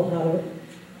young people how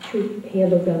to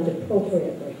handle guns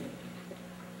appropriately.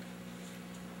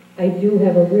 I do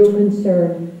have a real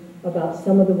concern about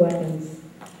some of the weapons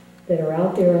that are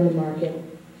out there on the market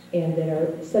and that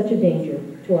are such a danger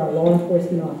to our law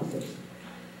enforcement officers.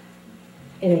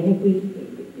 And I think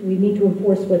we need to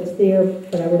enforce what's there,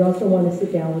 but I would also want to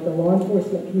sit down with the law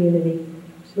enforcement community,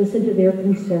 listen to their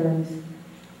concerns,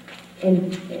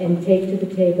 and take to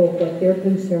the table what their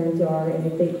concerns are,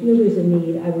 and if they feel there's a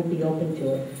need, I would be open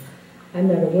to it. I'm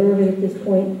not aware of it at this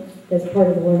point. That's part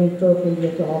of the learning curve when we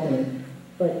get to Albany.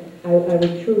 But I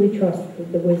would truly trust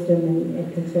the wisdom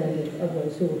and concerns of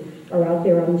those who are out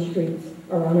there on the streets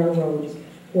or on our roads,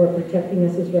 who are protecting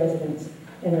us as residents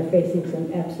and are facing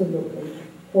some absolutely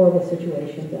horrible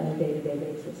situations on a day-to-day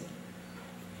basis.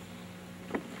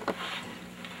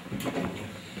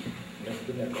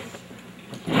 Mr. Nichols.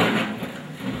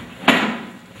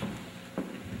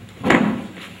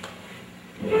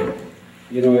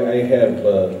 You know, I have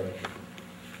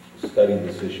studied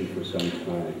this issue for some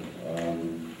time,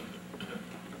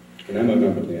 and I'm a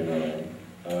member of the NRA,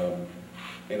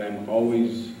 and I'm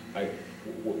always,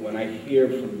 when I hear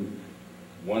from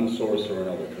one source or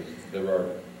another, because there are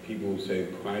people who say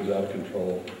crime's out of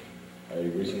control. I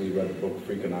recently read a book,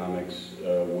 Freakonomics,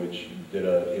 which did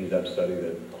an in-depth study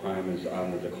that crime is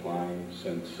on the decline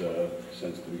since the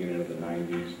beginning of the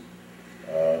 90s.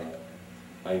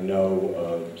 I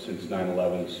know since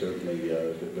 9/11, certainly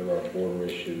that there are border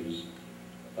issues,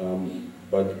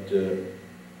 but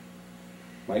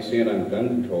my stand on gun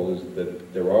control is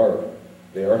that they are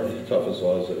the toughest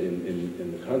laws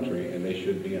in the country, and they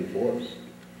should be enforced.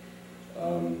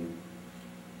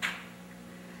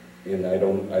 And I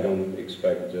don't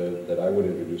expect that I would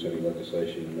introduce any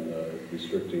legislation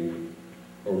restricting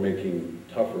or making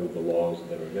tougher the laws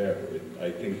that are there. I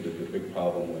think that the big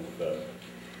problem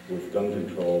with gun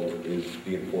control is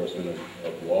the enforcement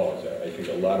of laws. I think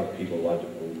a lot of people,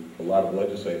 a lot of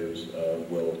legislators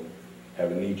will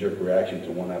have a knee-jerk reaction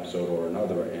to one episode or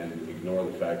another and ignore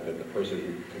the fact that the person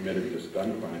who committed this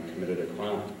gun crime committed a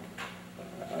crime.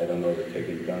 I don't know that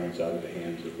taking guns out of the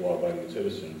hands of law-abiding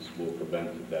citizens will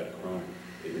prevent that crime.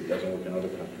 It doesn't work in other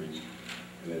countries,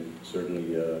 and it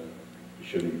certainly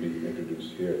shouldn't be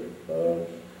introduced here.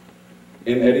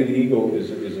 And Eddie the Eagle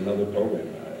is another program.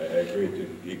 I agree.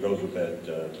 It goes with that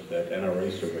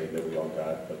NRA survey that we all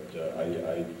got, but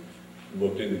I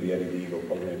looked into the Eddie the Eagle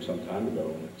program some time ago,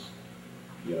 and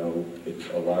it's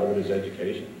a lot of it is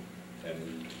education,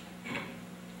 and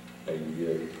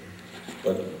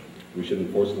but we should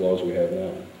enforce the laws we have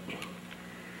now.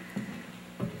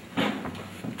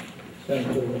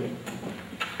 Senator Wood.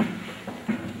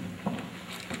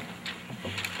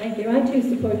 Thank you. I too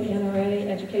support the NRA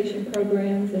education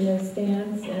programs and their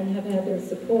stance and have had their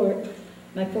support.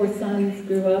 My 4 sons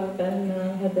grew up and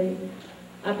had the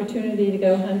opportunity to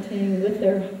go hunting with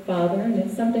their father, and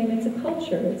it's something that's a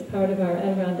culture. It's part of our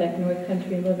Adirondack North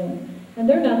Country living. And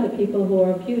they're not the people who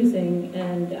are abusing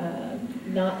and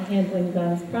not handling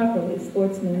guns properly.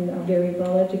 Sportsmen are very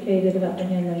well educated about the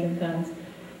handling of guns.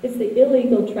 It's the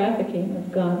illegal trafficking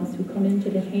of guns who come into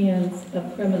the hands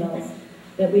of criminals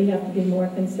that we have to be more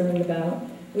concerned about.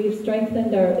 We've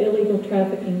strengthened our illegal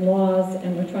trafficking laws,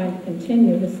 and we're trying to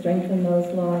continue to strengthen those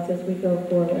laws as we go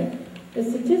forward. The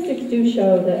statistics do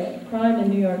show that crime in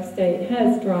New York State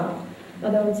has dropped,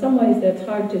 although in some ways that's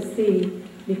hard to see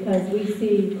because we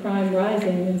see crime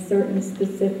rising in certain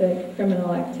specific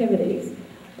criminal activities.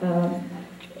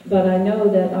 But I know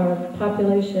that our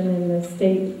population in the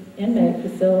state inmate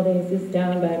facilities is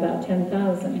down by about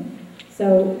 10,000.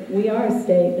 So we are a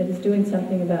state that is doing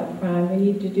something about crime. We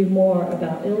need to do more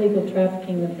about illegal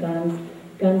trafficking of guns,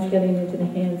 guns getting into the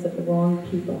hands of the wrong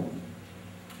people.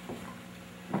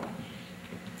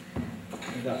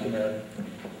 Dr. Merritt.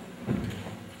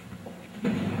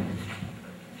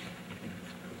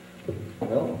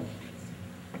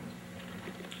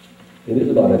 It is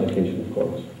about education, of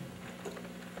course.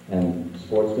 And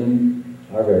sportsmen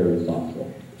are very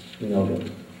responsible. We know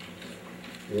this.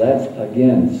 Let's,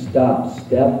 again,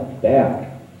 step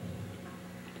back.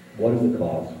 What is the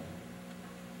cause?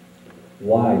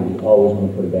 Why do we always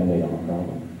want to put a Band-Aid on a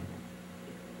problem?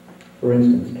 For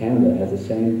instance, Canada has the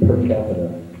same per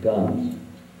capita guns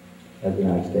as the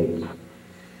United States.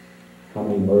 How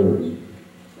many murders,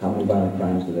 how many violent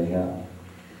crimes do they have?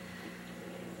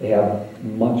 They have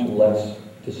much less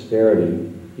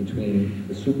disparity between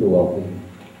the super wealthy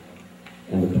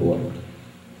and the poor.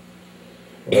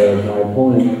 Whereas my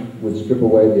opponent would strip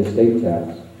away the estate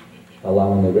tax,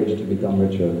 allowing the rich to become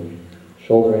richer,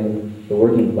 shouldering the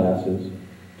working classes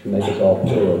to make us all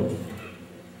poorer,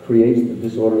 creates the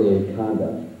disorderly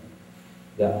conduct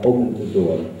that opens the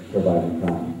door for violent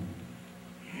crime.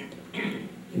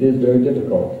 It is very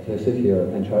difficult to sit here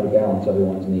and try to balance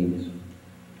everyone's needs.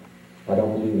 I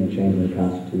don't believe in changing the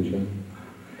Constitution.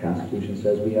 The Constitution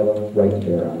says we have a right to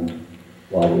bear arms,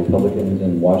 while the Republicans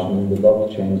in Washington would love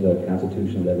to change the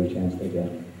Constitution at every chance they get.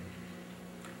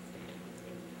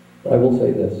 But I will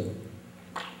say this.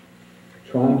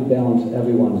 Trying to balance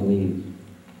everyone's needs,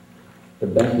 the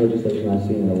best legislation I've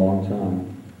seen in a long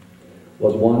time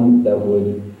was one that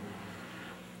would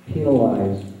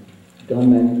penalize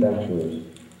gun manufacturers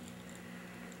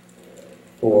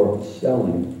for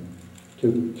selling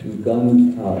to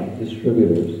gun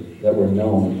distributors that were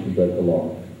known to break the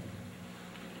law.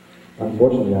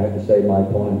 Unfortunately, I have to say my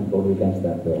opponent voted against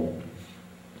that bill.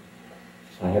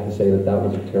 I have to say that that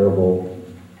was a terrible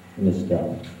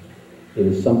misstep. It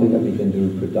is something that we can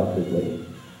do productively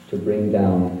to bring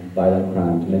down violent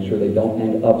crime, to make sure they don't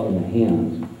end up in the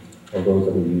hands of those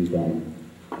that would use them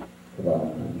for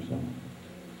violent crime. So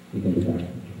we can do that.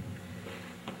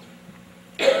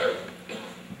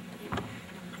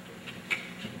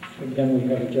 Again, we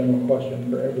have a general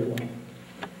question for everyone.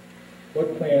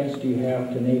 What plans do you have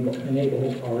to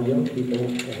enable our young people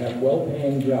to have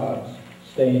well-paying jobs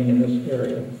staying in this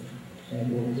area?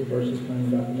 And we'll reverse this time,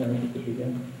 Dr. Merritt, to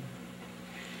begin.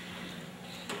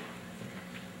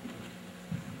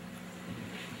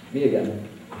 Me again.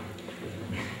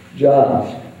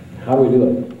 Jobs. How do we do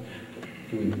it?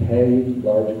 Do we pay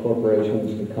large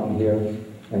corporations to come here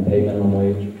and pay minimum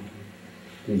wage?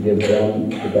 Do we give them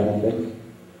the benefits?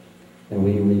 And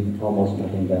we reap almost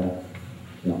nothing back?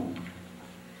 No.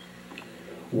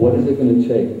 What is it going to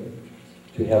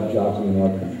take to have jobs in the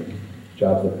North Country?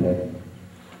 Jobs that pay.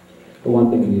 For one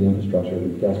thing, we need infrastructure.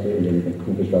 We desperately need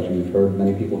infrastructure. We've heard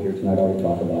many people here tonight already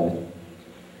talk about it.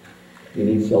 We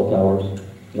need cell towers,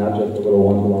 not just the little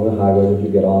ones along the highway that you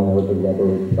get on there with the rubber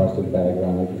plastic bag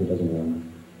around it because it doesn't work.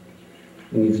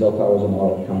 We need cell towers on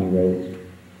all county roads.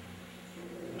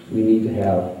 We need to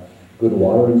have good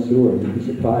water and sewer. You'd be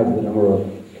surprised at the number of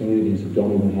communities who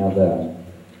don't even have that.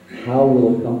 How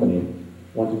will a company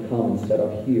want to come and set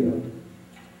up here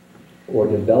or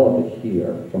develop it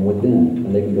here from within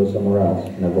when they can go somewhere else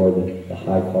and avoid the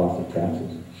high cost of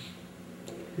taxes?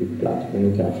 We've got to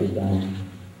bring the taxes down.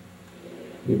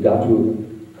 We've got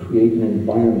to create an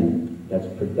environment that's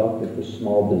productive for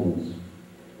small business.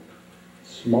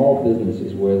 Small business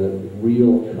is where the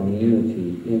real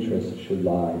community interests should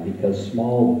lie, because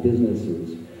small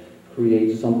businesses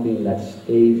create something that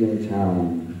stays in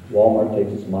town. Walmart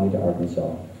takes its money to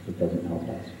Arkansas. It doesn't help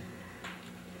us.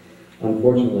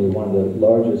 Unfortunately, one of the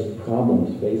largest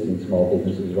problems facing small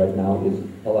businesses right now is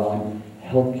allowing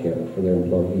health care for their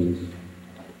employees.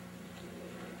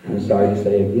 I'm sorry to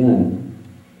say again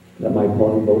that my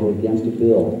opponent voted against a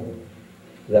bill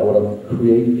that would have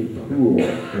created a pool,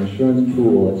 an insurance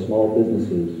pool that small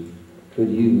businesses could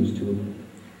use to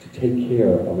take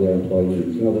care of their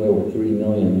employees. You know that over 3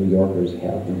 million New Yorkers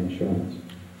have no insurance.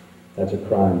 That's a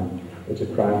crime. It's a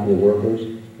crime for the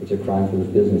workers. It's a crime for the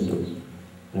businesses.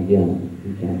 Again,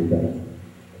 we can do better.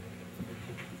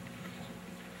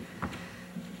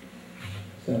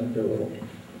 Senator Little.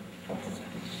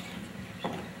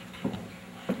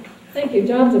 Thank you.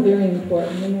 Jobs are very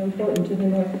important, and they're important to the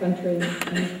North Country.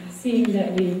 And seeing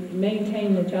that we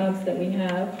maintain the jobs that we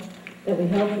have, that we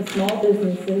help the small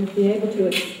businesses be able to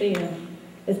expand,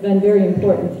 has been very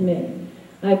important to me.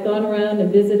 I've gone around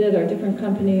and visited our different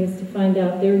companies to find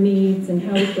out their needs and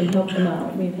how we can help them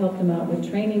out. We've helped them out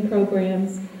with training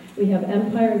programs. We have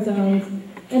empire zones.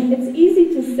 And it's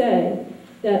easy to say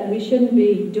that we shouldn't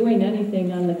be doing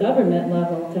anything on the government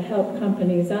level to help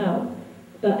companies out.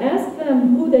 But ask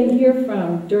them who they hear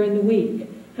from during the week.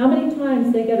 How many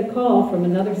times they get a call from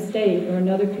another state or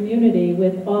another community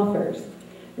with offers.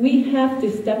 We have to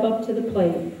step up to the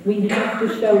plate. We have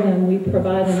to show them we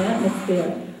provide an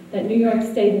atmosphere that New York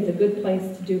State is a good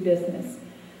place to do business.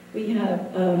 We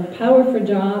have Power for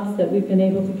Jobs that we've been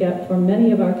able to get for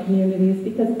many of our communities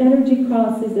because energy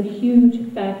costs is a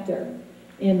huge factor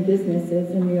in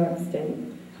businesses in New York State.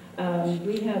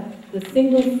 We have the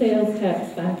single sales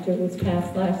tax factor was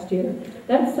passed last year.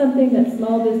 That's something that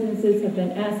small businesses have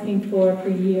been asking for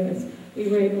years. We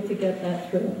were able to get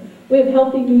that through. We have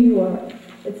Healthy New York.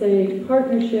 It's a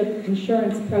partnership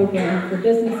insurance program for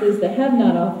businesses that have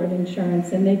not offered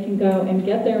insurance, and they can go and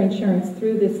get their insurance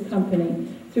through this company,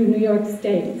 through New York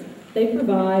State. They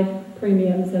provide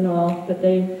premiums and all, but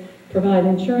they provide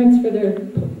insurance for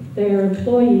their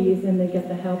employees, and they get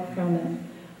the help from it.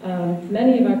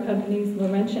 Many of our companies,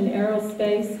 Laurentian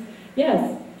Aerospace,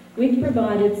 yes, we've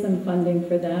provided some funding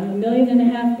for them,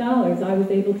 $1.5 million I was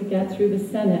able to get through the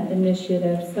Senate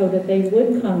initiative so that they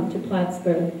would come to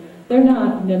Plattsburgh. They're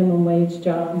not minimum wage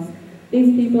jobs.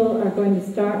 These people are going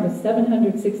to start with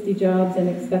 760 jobs and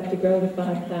expect to grow to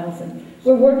 5,000.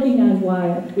 We're working on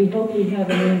WILD. We hope we have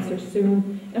an answer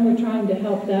soon, and we're trying to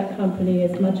help that company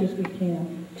as much as we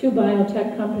can. 2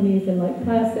 biotech companies in Lake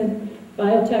Placid.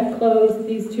 Biotech closed.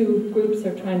 These 2 groups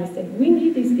are trying to say, we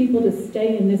need these people to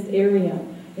stay in this area.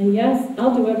 And yes,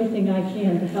 I'll do everything I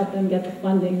can to help them get the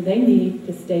funding they need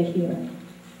to stay here.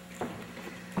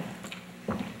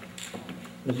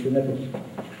 Mr. Nichols.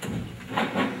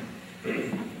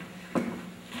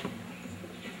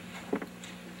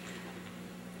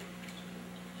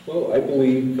 Well, I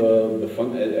believe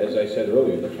as I said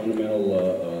earlier, the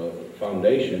fundamental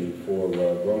foundation for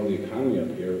growing the economy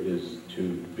up here is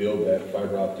to build that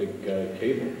fiber optic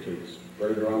cable, to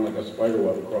spread it around like a spider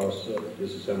web across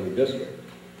this assembly district.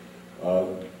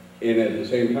 And at the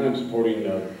same time supporting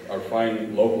our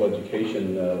fine local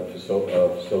education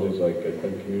facilities like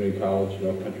Clinton Community College,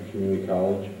 North Country Community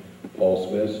College, Paul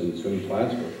Smith's, and SUNY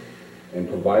Plattsburgh, and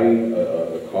providing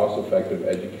a cost-effective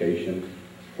education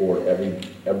for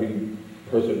every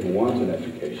person who wants an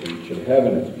education should have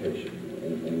an education,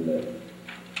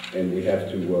 and we have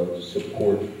to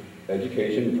support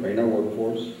education, train our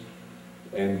workforce,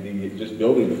 and just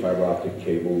building the fiber optic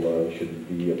cable should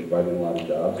be providing a lot of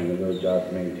jobs, and then there are jobs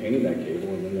maintaining that cable,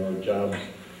 and then there are jobs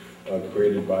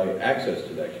created by access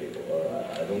to that cable.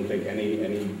 I don't think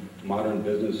any modern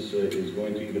business is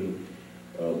going to even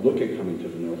look at coming to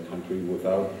the North Country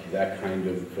without that kind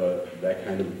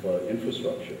of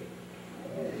infrastructure.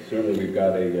 Certainly, we've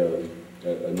got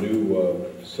a new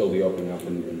facility opening up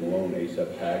in Malone,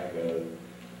 ASAP Pack,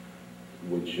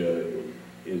 which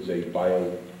is a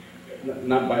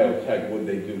not biotech. What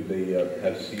they do, they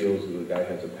have seals. The guy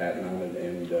has a patent on it,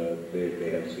 and they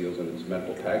have seals, and it's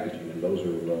metal packaging, and those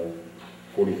are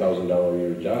 $40,000 a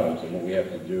year jobs. And what we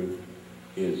have to do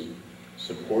is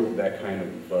support that kind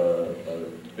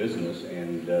of business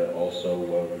and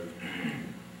also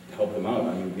help them out.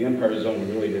 I mean, the Empire Zone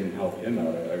really didn't help him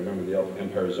out. I remember the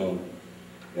Empire Zone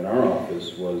in our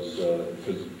office was,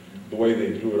 because the way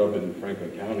they drew it up in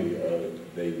Franklin County,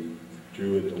 they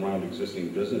drew it around existing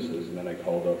businesses, and then I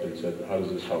called up and said, how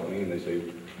does this help me? And they say,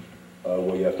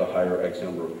 well, you have to hire X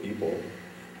number of people.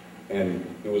 And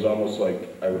it was almost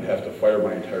like I would have to fire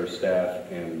my entire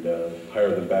staff and hire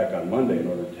them back on Monday in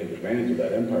order to take advantage of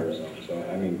that Empire Zone. So,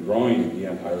 I mean, growing the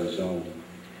Empire Zone,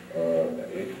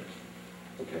 okay,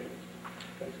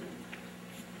 thanks.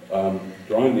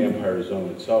 Drawing the Empire Zone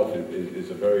itself is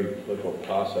a very political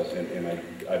process, and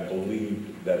I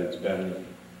believe that it's been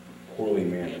poorly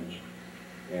managed.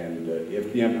 And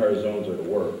if the Empire Zones are to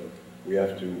work, we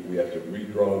have to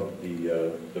redraw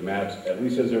the maps, at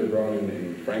least as they're drawn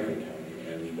in Franklin County,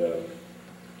 and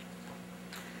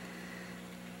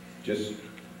just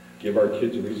give our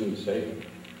kids a reason to stay here.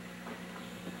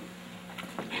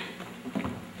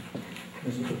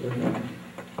 Mr. Cooper.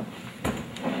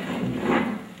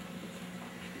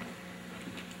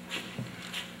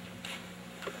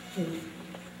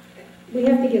 We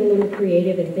have to get a little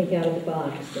creative and think out of the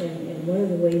box, and one of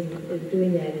the ways of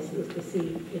doing that is to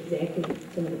see exactly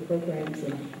some of the programs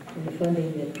and the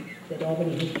funding that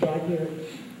Albany has brought here,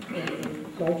 and in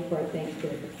large part thanks to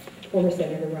former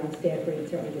Senator Ron Stafford and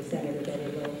certainly the Senator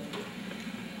Betty Lowe.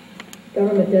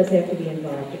 Government does have to be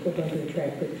involved if we're going to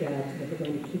attract good jobs and if we're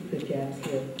going to keep good jobs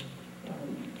here.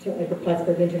 Certainly the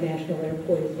Plattsburgh International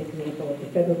Airport is an example of the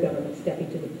federal government stepping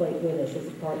to the plate with us as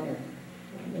a partner.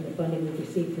 And the funding we've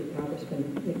received through Congressman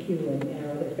McHugh and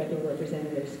our other federal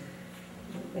representatives.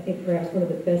 I think perhaps one of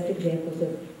the best examples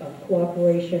of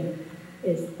cooperation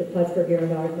is the Plattsburgh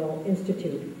Aeronautical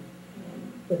Institute,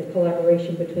 with a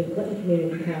collaboration between Clinton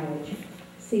Community College,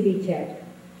 CV Tech,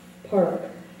 Park,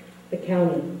 the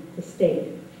county, the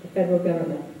state, the federal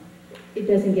government. It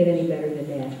doesn't get any better than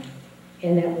that.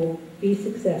 And that will be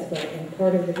successful, and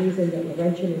part of the reason that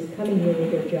Laurentian is coming here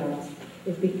with their jobs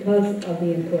is because of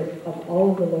the input of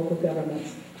all of the local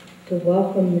governments to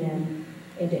welcome them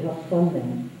and to help fund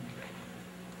them.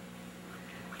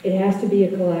 It has to be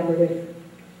a collaborative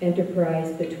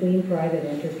enterprise between private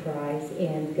enterprise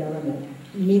and government.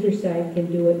 Neither side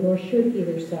can do it, nor should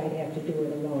either side have to do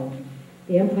it alone.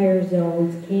 The Empire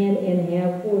Zones can and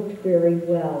have worked very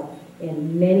well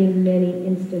in many, many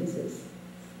instances.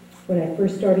 When I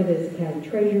first started as county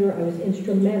treasurer, I was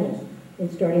instrumental in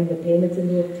starting the payments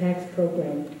in lieu of tax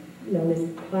program known as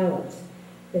pilots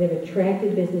that have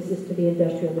attracted businesses to the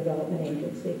Industrial Development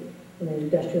Agency and the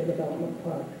Industrial Development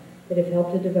Park, that have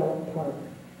helped to develop park.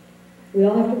 We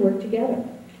all have to work together.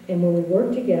 And when we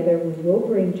work together, we will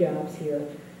bring jobs here.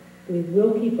 We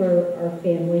will keep our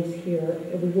families here,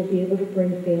 and we will be able to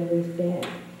bring families back.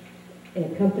 And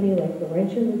a company like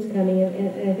Laurentian that's coming in,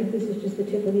 and I think this is just the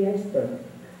tip of the iceberg.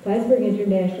 Plattsburgh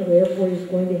International Airport is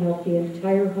going to help the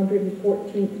entire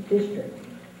 114th district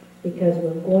because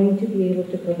we're going to be able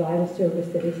to provide a service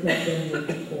that has not been here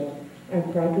before.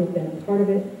 I'm proud to have been a part of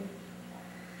it.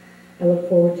 I look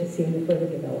forward to seeing the further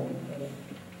development of it.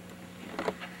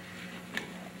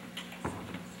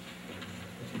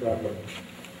 Mr. Brockwood.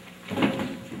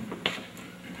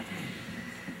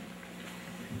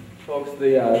 Folks,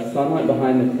 the sun went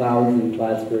behind the clouds in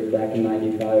Plattsburgh back in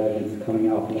 '95, and it's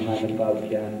coming out from behind the clouds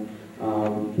again.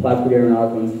 Plattsburgh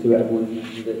Aeronautical Institute, everyone's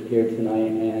mentioned it here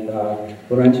tonight, and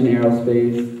Laurentian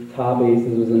Aerospace, Top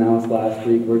Aces was announced last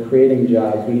week. We're creating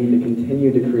jobs. We need to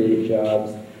continue to create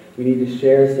jobs. We need to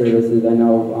share services. I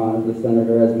know the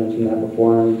senator has mentioned that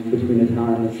before, and between the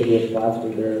town and the city of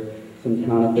Plattsburgh, there are some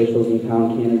town officials and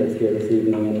town candidates here this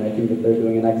evening, and I think that they're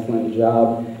doing an excellent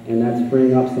job, and that's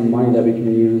freeing up some money that we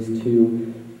can use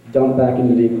to dump back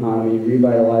into the economy,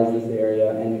 revitalize this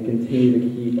area, and continue to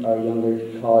keep our younger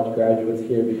college graduates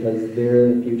here because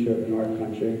they're the future of the North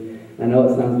Country. I know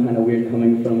it sounds kind of weird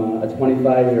coming from a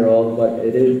 25-year-old, but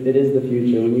it is the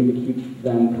future. We need to keep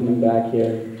them coming back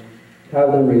here,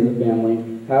 have them raise a family,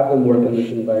 have them work in this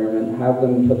environment, have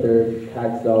them put their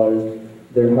tax dollars,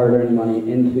 their hard-earned money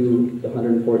into the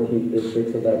 114th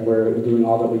district so that we're doing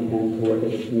all that we can to work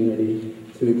as a community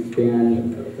to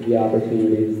expand the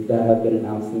opportunities that have been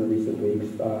announced in the recent weeks.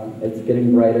 It's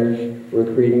getting brighter,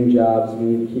 we're creating jobs, we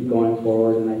need to keep going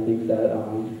forward, and I think that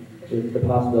the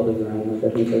possibilities around this,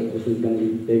 I think that this is going to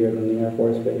be bigger than the Air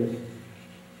Force Base.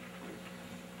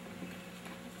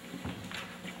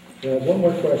 One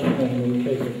more question, and we'll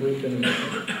take a brief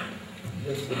intermission.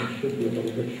 This one should be a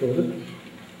little bit shorter.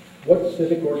 What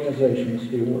civic organizations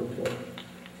do you work for?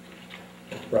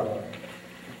 Mr. Brown.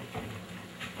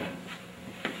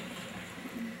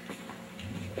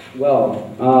 Well,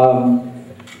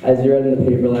 as you read in the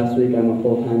paper last week, I'm a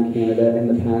full-time candidate. In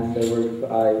the past,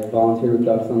 I volunteered with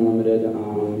Ducks Unlimited.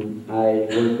 I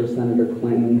worked for Senator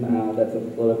Clinton. That's a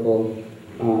political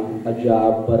a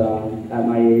job, but at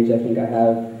my age, I think I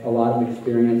have a lot of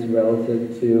experience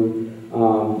relative to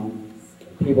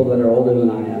people that are older than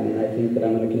I am, and I think that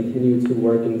I'm going to continue to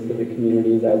work in civic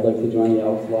communities. I'd like to join the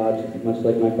Elks Lodge, much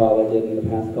like my father did in the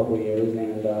past couple of years,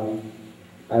 and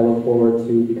I look forward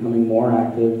to becoming more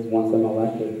active once I'm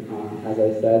elected. As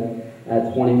I said,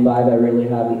 at 25, I really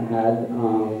haven't had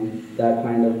that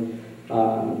kind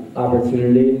of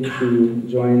opportunity to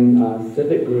join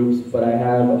civic groups, but I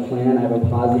have a plan, I have a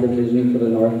positive vision for the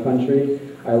North Country.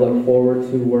 I look forward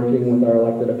to working with our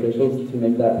elected officials to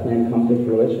make that plan come to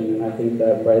fruition, and I think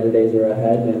that brighter days are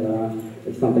ahead, and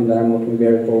it's something that I'm looking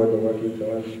very forward to working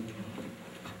towards.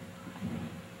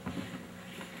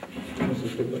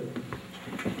 Mrs. Cooper.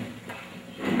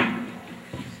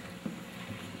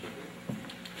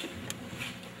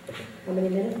 How many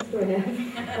minutes do I have?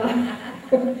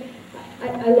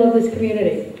 I love this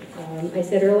community. I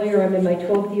said earlier, I'm in my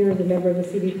 12th year as a member of the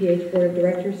CBPH Board of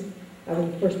Directors. I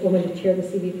was the first woman to chair the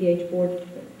CBPH board,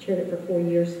 chaired it for 4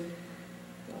 years.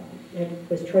 I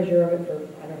was treasurer of it for,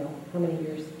 I don't know, how many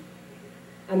years.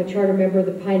 I'm a charter member of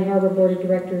the Pine Harbor Board of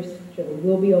Directors, which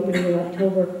will be opening in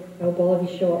October. I hope all of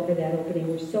you show up for that opening.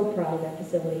 We're so proud of that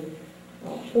facility.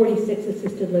 46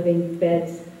 assisted living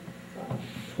beds,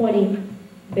 20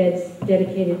 beds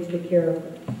dedicated to the care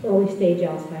of early stage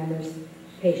Alzheimer's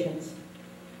patients.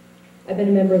 I've been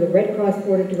a member of the Red Cross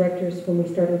Board of Directors when we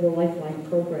started the Lifeline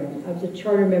program. I was a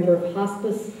charter member of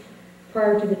hospice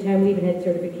prior to the time we even had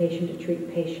certification to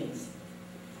treat patients.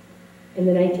 In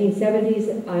the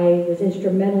 1970s, I was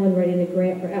instrumental in writing a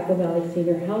grant for Apple Valley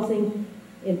Senior Housing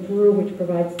in Peru, which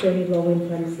provides 30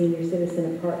 low-income senior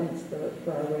citizen apartments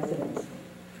for our residents.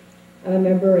 I'm a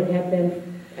member and have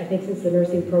been, I think since the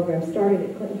nursing program started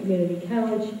at Clinton Community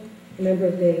College, a member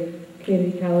of the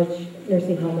Community College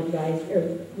Nursing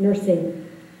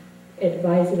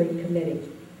Advisory Committee.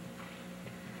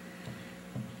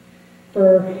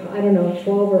 For, I don't know, 12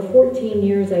 or 14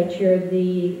 years, I chaired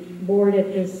the board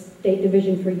at the State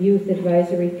Division for Youth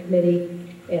Advisory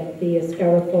Committee at the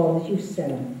Scholar Falls Youth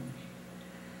Center.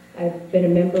 I've been a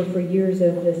member for years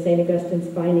of the St. Augustine's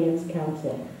Finance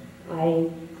Council. I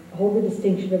hold the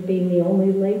distinction of being the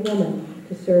only lay woman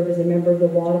to serve as a member of the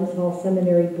Wadhams Hall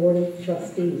Seminary Board of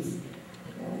Trustees.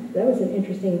 That was an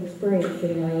interesting experience,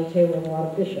 sitting around a table with a lot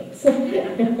of bishops.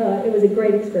 It was a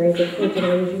great experience.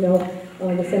 Unfortunately, as you know,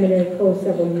 the seminary closed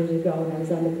several years ago, and I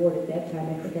was on the board at that time.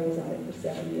 I think I was on it for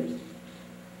 7 years.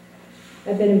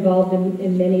 I've been involved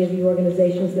in many of the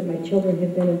organizations that my children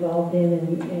have been involved in,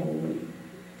 and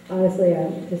honestly,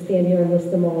 to stand here and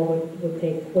list them all would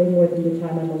take way more than the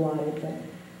time I'm allotted.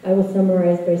 But I will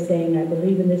summarize by saying I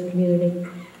believe in this community.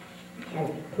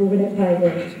 I've proven it by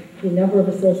the number of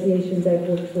associations I've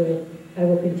worked with. I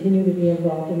will continue to be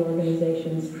involved in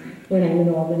organizations when I'm in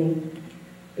Albany,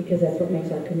 because that's what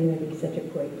makes our community such a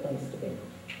great place to be.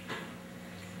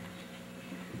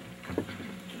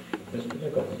 Mr.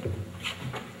 Nichols.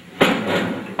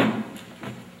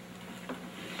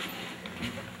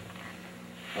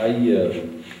 I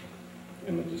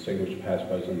am a distinguished past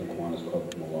president of the Kiwanis Club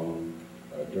of Malone.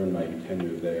 During my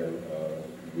tenure there,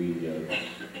 we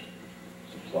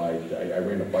supplied, I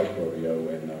ran a bike rodeo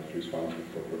and was responsible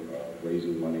for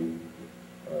raising money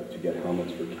to get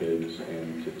helmets for kids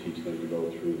and to teach them to go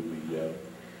through the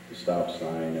stop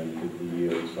sign and the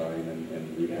yield sign,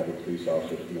 and we'd have a police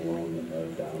officer from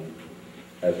Malone down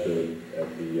at the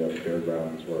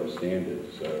fairgrounds where our stand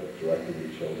is, directing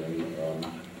the children.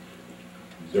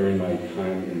 During my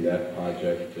time in that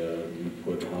project, we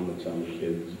put helmets on the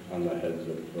kids, on the heads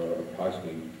of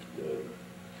approximately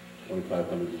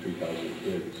 2,500 to 3,000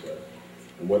 kids.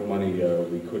 And what money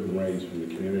we couldn't raise from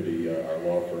the community, our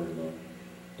law firm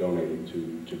donated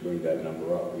to bring that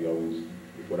number up. We always,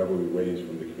 whatever we raised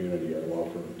from the community, our law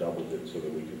firm doubled it so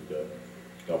that we could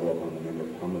double up on the number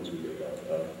of helmets we gave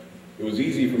out. It was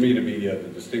easy for me to be the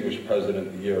distinguished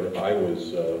president the year I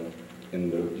was in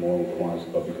the Malone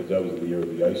Kiwanis Club, because that was the year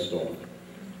of the ice storm.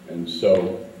 And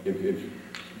so if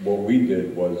what we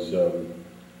did was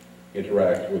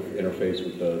interface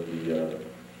with the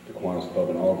Kiwanis Club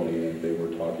in Albany, and they were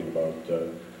talking about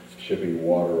shipping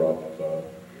water up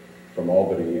from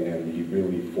Albany, and he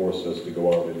really forced us to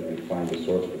go out and find a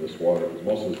source for this water, because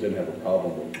most of us didn't have a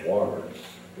problem with water.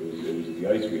 It was the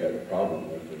ice we had a problem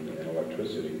with, and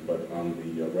electricity. But on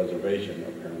the reservation,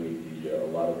 apparently a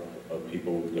lot of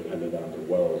people depended on their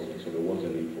wells, and so there was a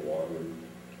need for water.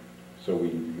 So we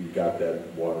got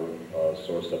that water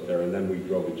sourced up there, and then we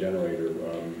drove a generator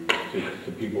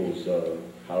to people's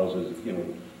houses, you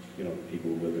know,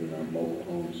 people who live in mobile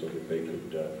homes, so that they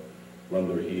could run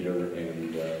their heater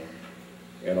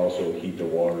and also heat the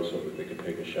water so that they could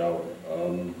take a shower.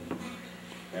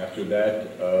 After that,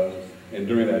 and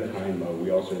during that time,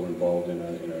 we also were involved in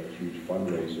a huge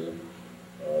fundraiser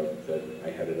that I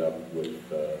headed up with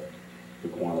the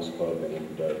Kiwanis Club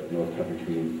and North Country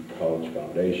Community College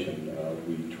Foundation.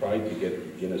 We tried to get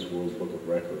the Guinness World Book of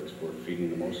Records for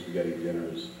feeding the most spaghetti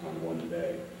dinners on one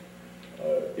day.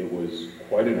 It was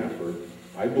quite an effort.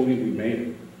 I believe we made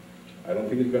it. I don't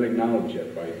think it's been acknowledged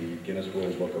yet by the Guinness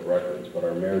World Book of Records, but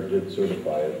our mayor did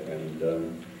certify it,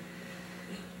 and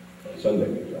Sunday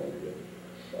maybe I'll do it.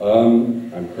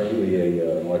 I'm currently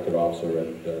an elected officer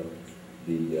at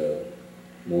the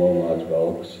Malone Lodge of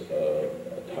Elks,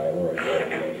 Tyler,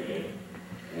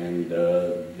 and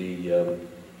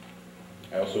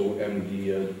I also am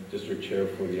the district chair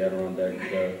for the Adirondack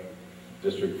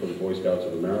District for the Boy Scouts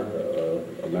of America,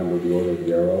 a member of the Order of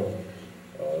the Arrow.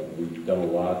 We've done a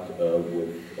lot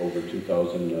with over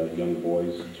 2,000 young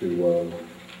boys to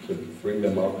bring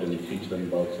them up and teach them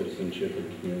about citizenship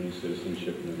and community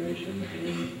citizenship in the nation, and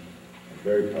I'm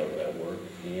very proud of that work.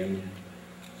 And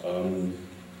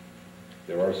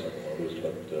there are several others,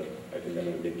 but I think I'm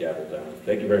going to get gavelled down.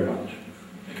 Thank you very much.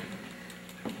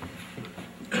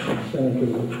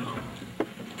 Senator.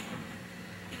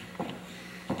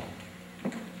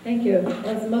 Thank you.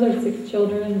 As a mother of 6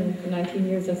 children, and for 19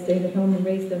 years I stayed at home and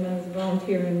raised them as a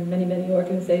volunteer in many, many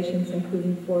organizations,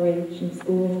 including 4-H and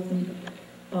schools and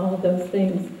all of those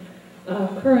things.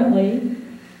 Currently,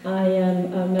 I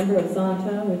am a member of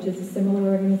Zonta, which is a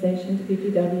similar organization to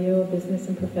BPW, a business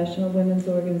and professional women's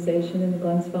organization in the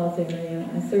Glens Falls area.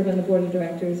 I serve on the board of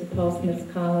directors of Paul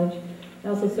Smith's College. I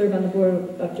also serve on the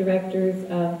board of directors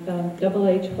of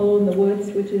H Hole in the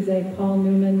Woods, which is a Paul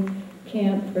Newman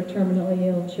camp for terminally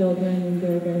ill children and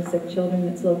very, very sick children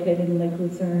that's located in Lake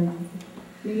Luzerne,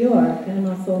 New York. And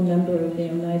I'm also a member of the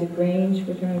Oneida Grange,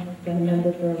 which I've been a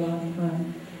member for a long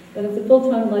time. But as a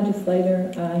full-time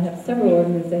legislator, I have several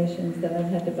organizations that I've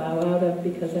had to bow out of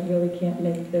because I really can't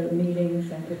make their meetings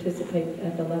and participate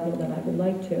at the level that I would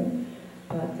like to.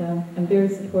 But I'm very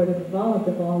supportive of all of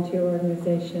the volunteer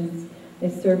organizations. They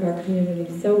serve our community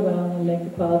so well and make the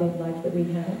quality of life that we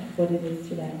have what it is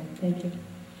today. Thank you.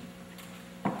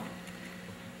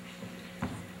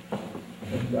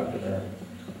 Thank you, Dr. Merritt.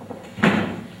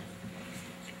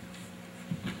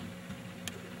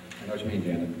 I know what you mean,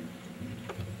 Janet.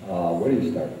 Where do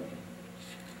you start?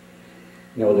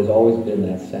 You know, there's always been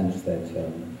that sense that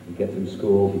we get through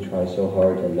school, we try so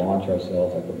hard to launch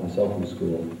ourselves. I put myself through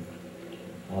school.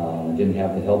 I didn't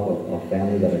have the help of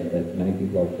family that many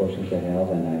people are fortunate to have,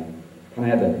 and I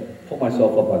kind of had to pull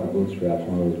myself up by the bootstraps,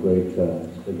 one of those great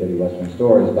spaghetti western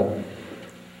stories, but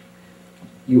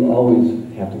you always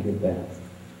have to give back.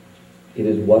 It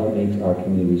is what makes our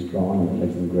community strong and what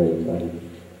makes them great.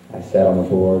 I sat on the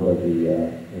board of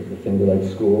the Finger Lake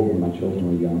School when my children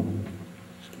were young.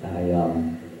 I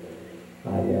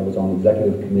was on the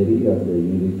executive committee of the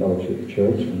Unity Fellowship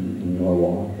Church in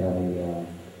Norwalk.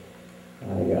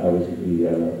 I was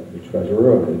the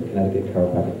treasurer of the Connecticut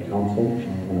Chiropractic Council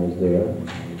when I was there. I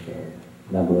was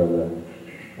a member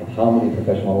of how many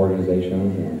professional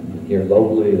organizations, and here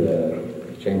locally,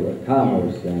 the Chamber of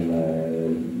Commerce and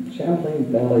the Champlain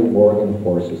Valley Morgan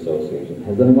Horse Association.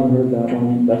 Has anyone heard that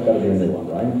one? That's got to be a new one,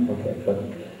 right? Okay, but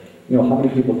you know, how many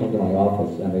people come to my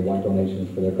office and they want donations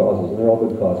for their causes, and they're all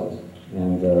good causes.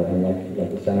 And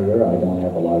like the senator, I don't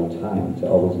have a lot of time to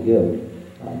always give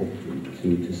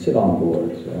to sit on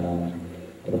boards,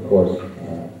 but of course,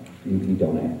 you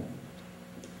donate.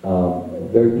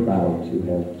 Very proud to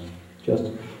have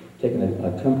just taken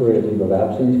a temporary leave of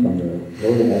absence from the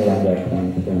Northern Adirondack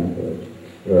Planned Parenthood,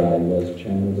 where I was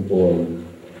chairman of the board.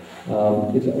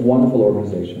 It's a wonderful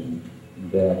organization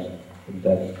that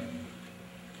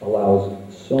allows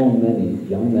so many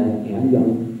young men and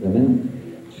young women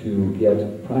to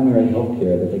get primary health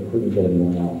care that they couldn't get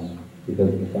anywhere else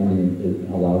because the funding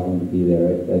allows them to be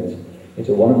there. It's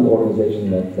a wonderful organization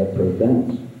that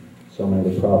prevents so many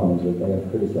of the problems that they are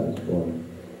criticized for.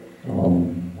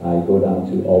 I go down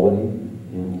to Albany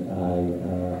and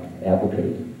I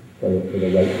advocate for the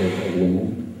rights of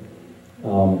women.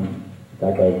 In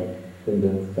fact, I've been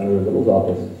to Senator Little's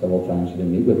office several times. She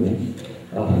didn't meet with me,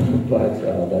 but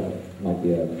that might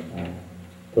be a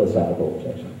philosophical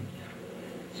objection.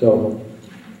 So,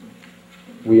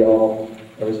 we all,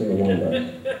 every single one of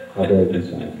us, are very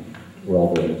concerned. We're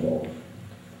all very involved.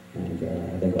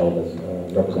 And I think all of us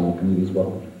represent our communities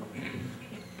well.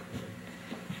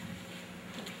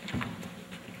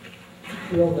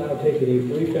 We'll now take a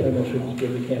brief intermission to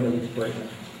give the candidates break.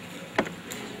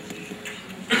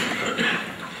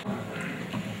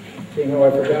 Seeing how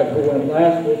I forgot who went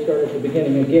last, we'll start at the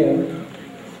beginning again.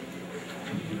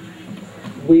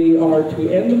 We are to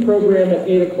end the program at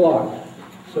 8 o'clock,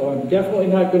 so I'm definitely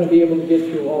not going to be able to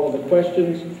get through all of the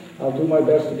questions. I'll do my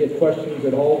best to get questions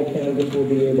that all the candidates will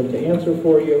be able to answer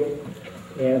for you.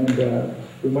 And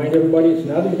remind everybody it's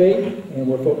not a debate, and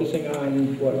we're focusing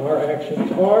on what our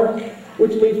actions are,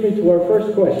 which leads me to our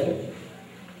first question.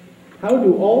 How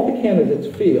do all the candidates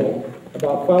feel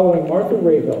about following Martha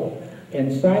Rayville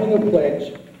and signing a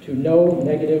pledge to no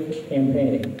negative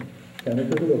campaigning?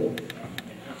 Senator Little.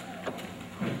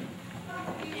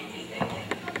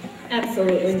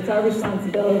 Absolutely. It's our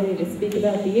responsibility to speak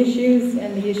about the issues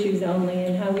and the issues only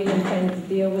and how we intend to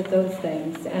deal with those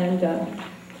things and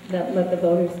let the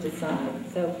voters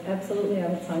decide. So absolutely, I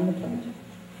would sign the pledge.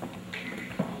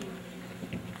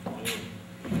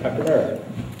 Dr. Merritt.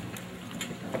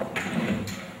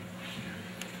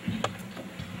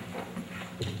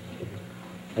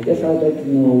 I guess I'd like to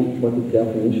know what the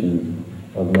definition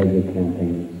of negative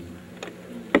campaign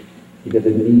is. Because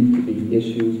it needs to be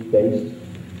issues-based.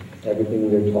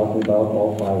 Everything we're talking about,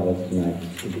 all five of us tonight,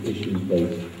 is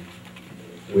issues-based.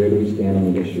 Where do we stand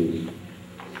on the issues?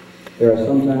 There are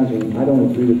some times when I don't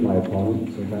agree with my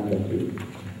opponent, sometimes I do.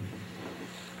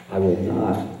 I will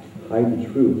not hide the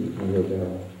truth under a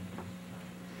barrel.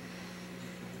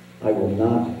 I will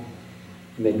not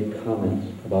make comments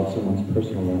about someone's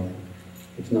personal life.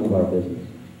 It's none of our business.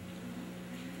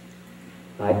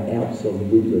 I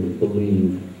absolutely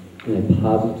believe in a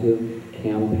positive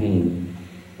campaign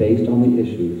based on the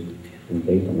issues and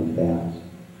based on the facts.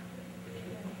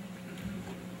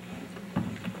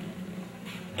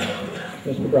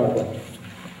 Mr. Brockway.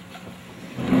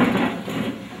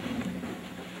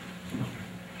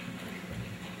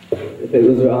 If it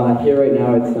was here right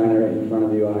now, I'd sign it right in front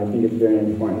of you. I think it's very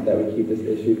important that we keep this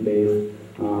issue-based.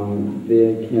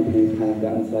 The campaign's kind of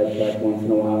gotten sidetracked once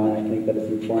in a while, and I think that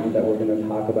it's important that we're going to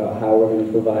talk about how we're going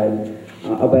to provide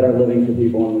a better living for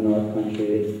people in the North Country.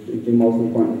 It's the most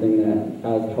important thing that,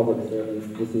 as public servants,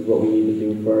 this is what we need to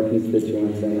do for our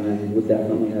constituents, and I would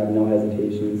definitely have no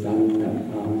hesitation in signing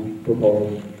that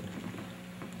proposal.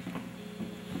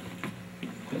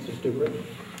 Mrs. Stuber?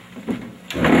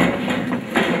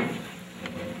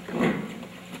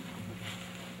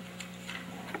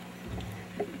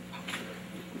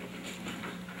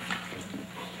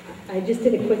 I just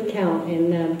did a quick count,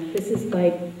 and this is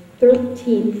my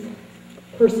 13th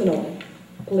personal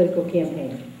political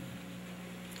campaign.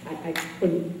 I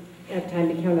wouldn't have time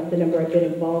to count up the number I've been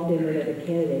involved in with other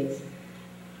candidates,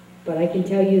 but I can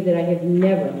tell you that I have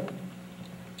never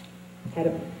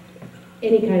had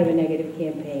any kind of a negative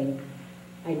campaign.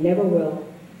 I never will.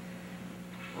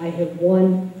 I have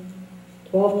won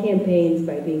 12 campaigns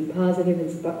by being positive and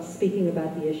speaking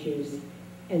about the issues,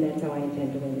 and that's how I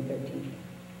intend to win the 13th.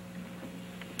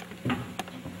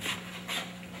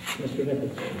 Mr.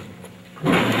 Nichols?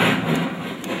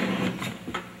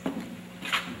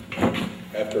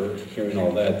 After hearing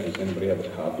all that, does anybody have a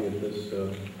copy of this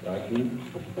document?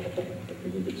 I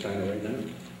think we could sign it right now.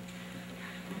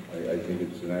 I think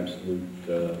it's an absolute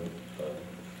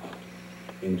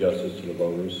injustice to the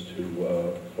voters to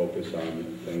focus on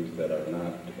things that are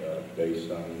not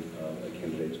based on a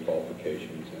candidate's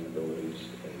qualifications and abilities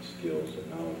and skills and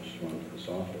knowledge to run for this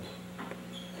office.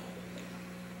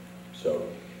 So,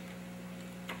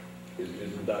 is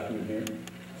the document here?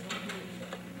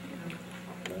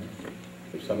 No?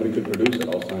 If somebody could produce it,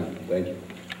 I'll sign it. Thank you.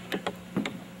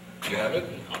 You have it?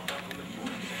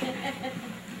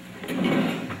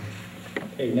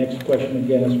 Okay, next question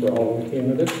again is for all of the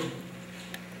candidates.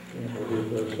 And we'll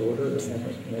reverse order and have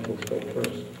Mr. Nichols go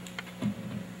first.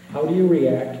 How do you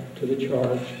react to the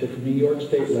charge that the New York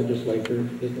State Legislature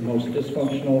is the most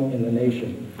dysfunctional in the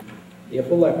nation?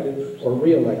 If elected or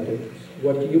re-elected,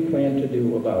 what do you plan to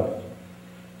do about it?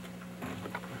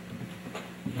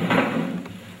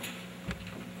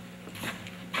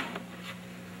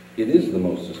 It is the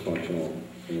most dysfunctional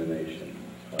in the nation.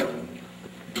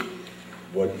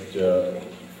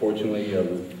 Fortunately,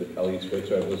 with Elliot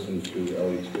Spitzer, I've listened to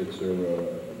Elliot Spitzer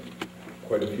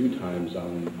quite a few times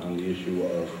on the issue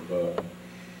of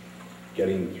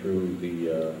getting through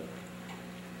the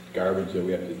garbage that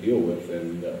we have to deal with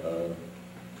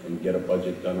and get a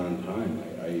budget done on time.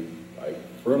 I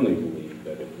firmly believe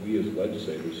that if we as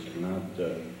legislators cannot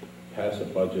pass a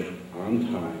budget on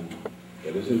time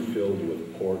that isn't filled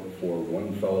with pork for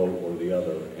one fellow or the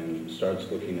other and starts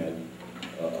looking at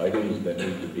items that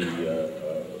need to be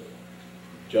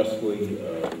justly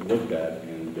looked at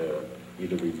and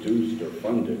either reduced or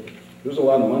funded. There's a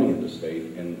lot of money in the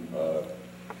state, and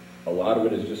a lot of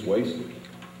it is just wasted.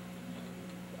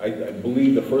 I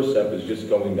believe the first step is just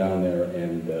going down there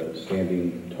and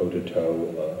standing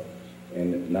toe-to-toe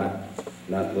and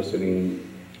not listening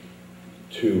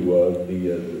to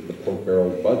the pork barrel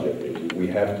budget. We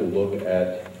have to look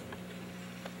at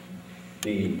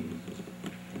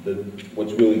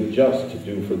what's really just to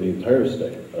do for the entire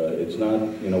state. It's not,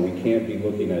 we can't be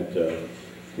looking at,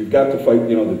 we've got to fight,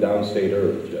 the downstate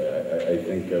urge. I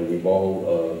think we've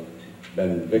all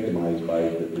been victimized by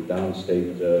the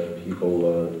downstate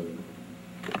people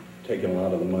taking a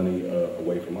lot of the money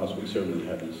away from us. We certainly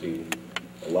haven't seen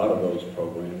a lot of those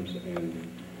programs, and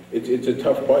it's a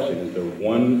tough question. Is there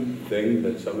one thing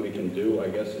that somebody can do? I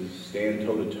guess is stand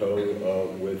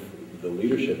toe-to-toe with the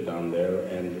leadership down there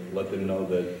and let them know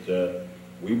that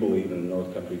we believe in the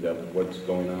North Country that what's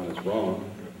going on is wrong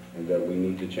and that we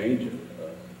need to change it.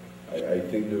 I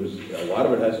think there's a lot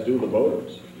of it has to do with the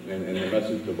voters and the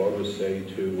message the voters say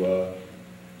to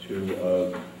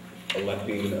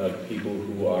electing people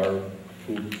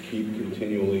who keep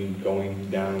continually going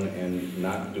down and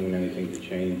not doing anything to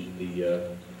change the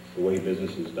way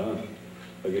business is done.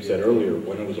 Like I said earlier,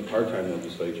 when it was a part-time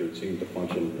legislature, it seemed to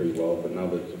function pretty well, but now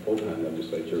that it's a full-time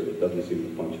legislature, it doesn't seem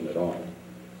to function at all.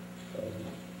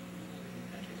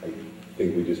 I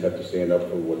think we just have to stand up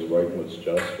for what's right and what's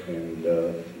just and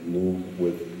move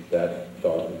with that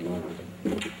thought in mind.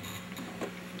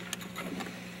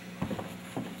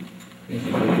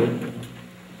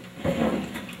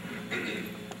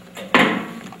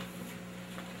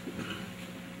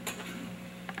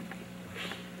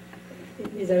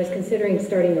 As I was considering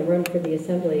starting to run for the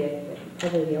assembly,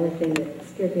 probably the only thing that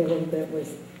scared me a little bit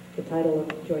was the title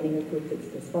of joining a group that's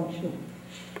dysfunctional.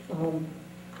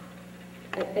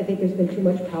 I think there's been too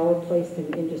much power placed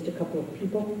in just a couple of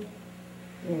people.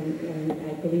 And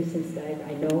I believe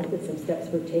I know that some steps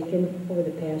were taken over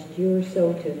the past year or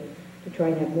so to to try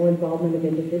and have more involvement of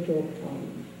individual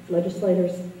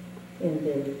legislators in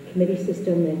the committee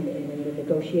system and in the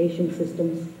negotiation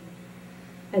systems.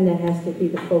 And that has to be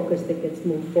the focus that gets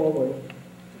moved forward.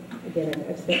 Again,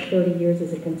 I've spent 30 years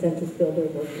as a consensus builder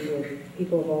working with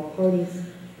people of all parties.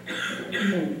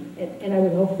 And I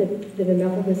would hope that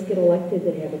enough of us get elected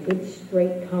that have a good,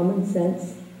 straight, common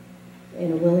sense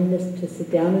and a willingness to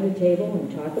sit down at a table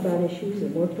and talk about issues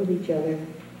and work with each other,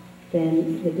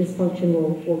 then the dysfunction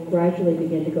will gradually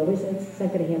begin to go. It's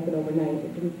not going to happen overnight.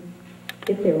 It didn't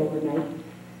get there overnight.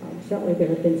 Certainly there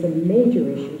have been some major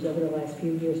issues over the last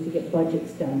few years to get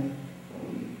budgets done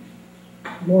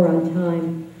more on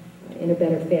time, in a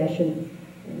better fashion.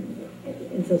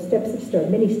 And so steps have started,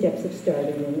 many steps have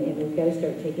started, and we've got to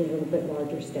start taking a little bit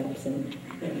larger steps and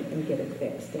get it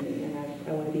fixed. And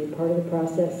I want to be a part of the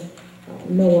process.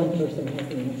 No one person has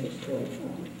the answers to it.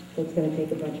 So it's going to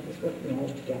take a bunch of us working on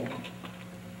it together.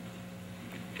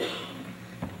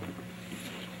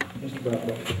 Mr.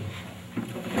 Brockway.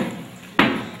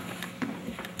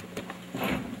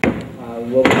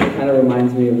 Well, this kind of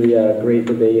reminds me of the great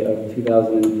debate of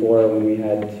 2004 when we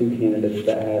had two candidates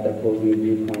that had opposing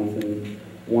viewpoints, and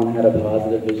one had a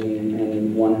positive vision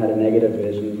and one had a negative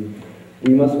vision.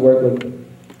 We must work with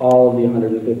all of the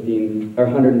 150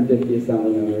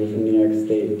 assembly members in New York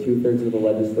State. 2/3 of the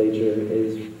legislature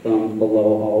is from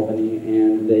below Albany,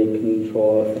 and they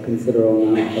control a considerable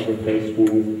amount of the purse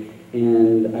strings.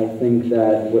 And I think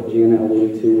that what Jana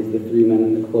alluded to was the three men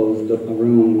in the closed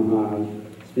room.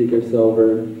 Speaker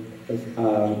Silver,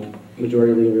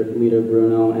 Majority Leader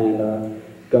Bruno, and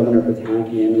Governor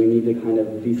Pataki, and we need to kind of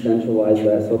decentralize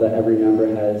that so that every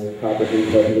member has proper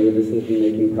input into the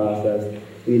decision-making process.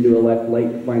 We need to elect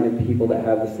like-minded people that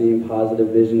have the same positive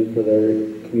vision for their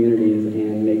communities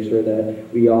and make sure that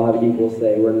we all have equal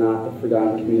say. We're not the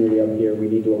forgotten community up here. We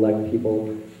need to elect people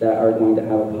that are going to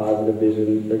have a positive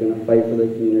vision. They're going to fight for their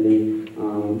community.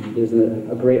 There's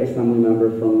a great assembly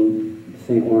member from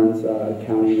St. Lawrence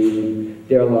County region,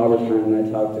 Daryl Albertine, and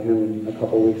I talked to him a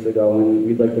couple weeks ago, and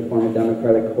we'd like to form a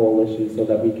Democratic coalition so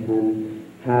that we can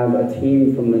have a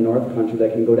team from the North Country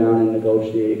that can go down and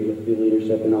negotiate with the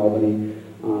leadership in Albany.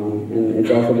 And it's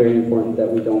also very important that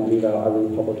we don't leave out our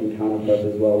Republican counterparts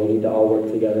as well. We need to all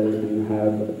work together and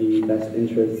have the best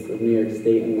interests of New York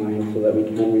State in mind so that we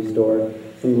can restore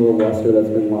some of the luster that's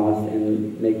been lost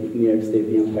and make New York State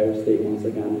the Empire State once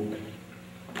again.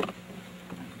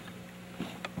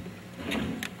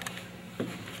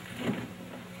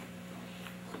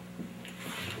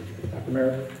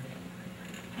 America.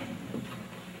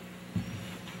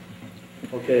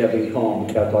 Okay, I've been calm.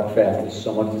 Gotta talk fast. There's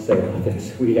so much to say about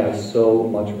this. We have so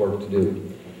much work to do.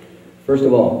 First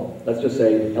of all, let's just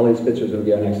say Elliot Spitzer's going to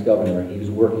be our next governor. He's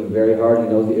working very hard. He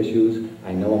knows the issues.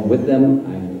 I know I'm with them.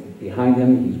 I'm behind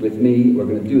him. He's with me. We're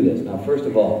going to do this. Now, first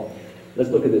of all, let's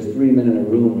look at this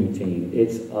 3-men-in-a-room routine.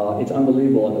 It's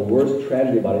unbelievable, and the worst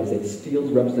tragedy about it is it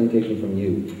steals representation from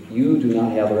you. You do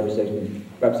not have the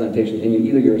representation in you,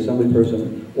 either your assembly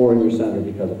person or in your senator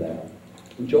because of that.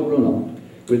 Joe Bruno,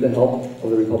 with the help of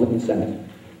the Republican Senate,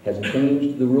 has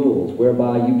changed the rules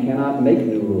whereby you cannot make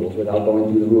new rules without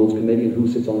going through the Rules Committee. And who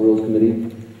sits on the Rules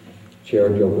Committee? Chair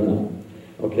Joe Bruno.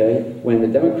 Okay? When the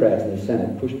Democrats in the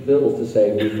Senate pushed bills to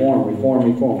say reform,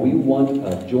 reform, reform, we want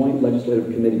a joint legislative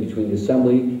committee between the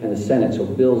Assembly and the Senate so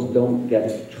bills don't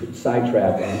get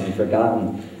sidetracked and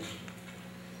forgotten.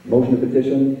 Motion to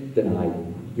petition, denied.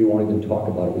 We won't even talk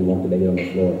about it. We won't debate it on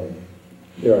the floor.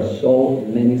 There are so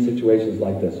many situations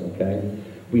like this, okay?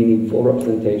 We need full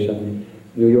representation.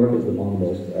 New York is among the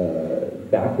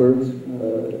most backwards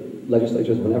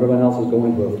legislatures. When everyone else is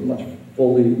going to a much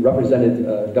fully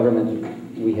represented government,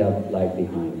 we have lagged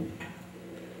behind.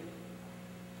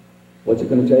 What's it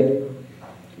going to take?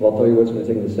 Well, I'll tell you what's going to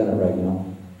take in the Senate right now.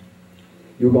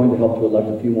 You're going to help to elect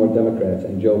a few more Democrats,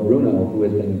 and Joe Bruno, who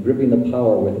has been gripping the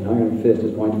power with an iron fist,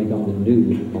 is going to become the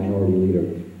new minority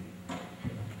leader.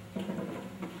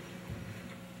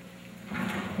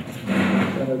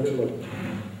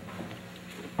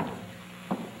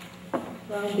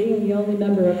 Well, being the only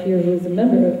member up here who is a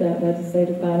member of that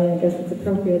legislative body, I guess it's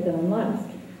appropriate that I'm last.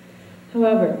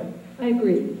 However, I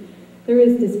agree. There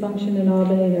is dysfunction in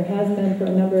Albany. There has been for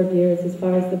a number of years as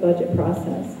far as the budget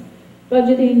process.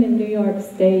 Budgeting in New York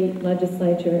State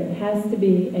legislature has to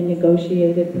be a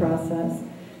negotiated process.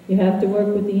 You have to work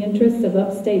with the interests of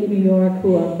upstate New York,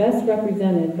 who are best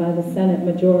represented by the Senate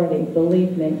majority,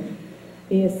 believe me.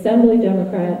 The Assembly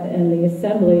Democrat and the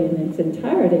Assembly in its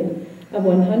entirety of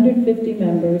 150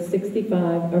 members,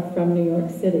 65 are from New York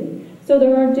City. So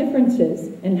there are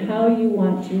differences in how you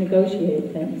want to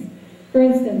negotiate things. For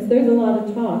instance, there's a lot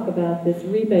of talk about this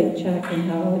rebate check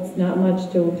and how it's not much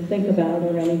to think about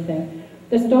or anything.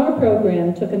 The STAR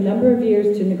program took a number of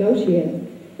years to negotiate.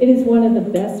 It is one of the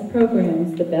best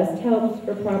programs, the best helps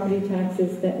for property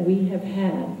taxes that we have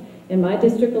had. In my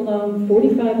district alone,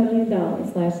 $45 million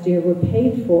last year were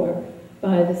paid for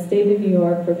by the state of New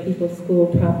York for people's school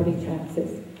property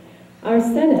taxes. Our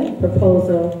Senate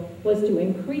proposal was to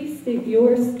increase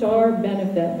your STAR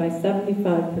benefit by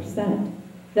 75%.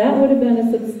 That would have been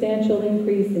a substantial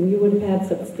increase, and you would have had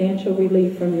substantial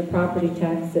relief from your property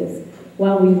taxes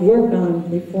while we work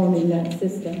on reforming that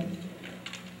system.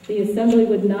 The Assembly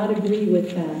would not agree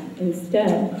with that.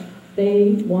 Instead,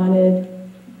 they wanted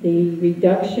the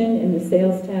reduction in the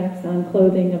sales tax on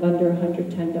clothing of under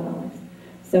 $110.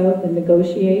 So the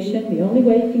negotiation, the only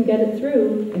way you can get it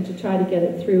through, and to try to get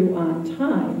it through on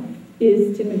time,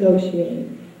 is to negotiate.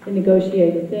 The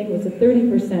negotiated thing was a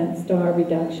 30% STAR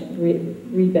reduction,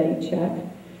 rebate check.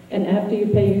 And after you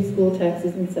pay your school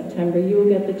taxes in September, you will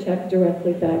get the check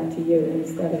directly back to you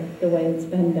instead of the way it's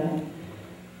been done.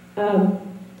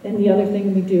 And the other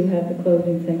thing, we do have the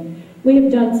clothing thing. We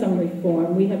have done some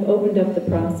reform. We have opened up the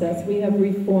process. We have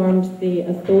reformed the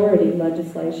authority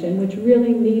legislation, which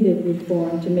really needed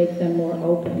reform to make them more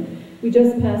open. We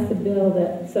just passed a bill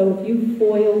that, so if you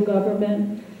foil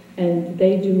government and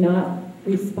they do not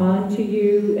respond to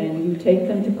you and you take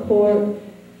them to court,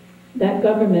 that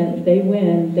government, if they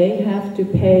win, they have to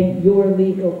pay your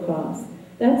legal costs.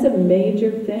 That's a major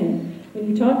thing. When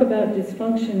you talk about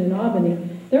dysfunction in Albany,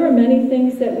 there are many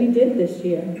things that we did this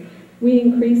year. We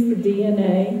increased the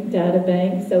DNA data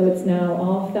bank, so it's now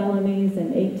all felonies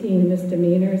and 18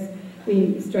 misdemeanors.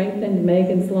 We strengthened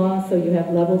Megan's Law, so you have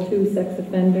level 2 sex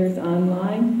offenders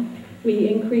online. We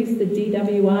increased the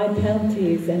DWI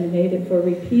penalties and made it for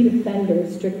repeat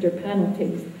offenders stricter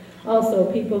penalties.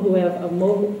 Also, people who have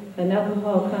an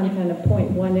alcohol content of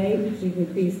 0.18, we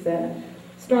increased that.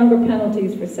 Stronger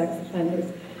penalties for sex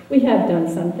offenders. We have done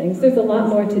some things. There's a lot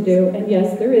more to do, and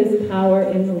yes, there is power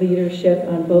in the leadership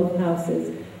on both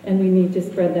houses, and we need to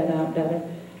spread that out better.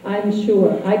 I'm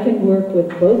sure I can work with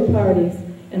both parties,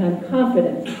 and I'm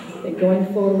confident that going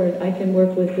forward, I can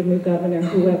work with the new governor,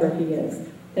 whoever he is.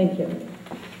 Thank you.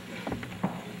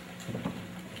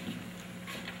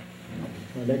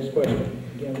 Our next question,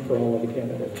 again for all of the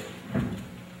candidates.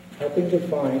 Helping to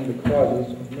find the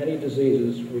causes of many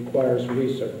diseases requires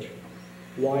research.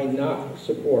 Why not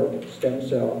support stem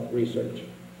cell research?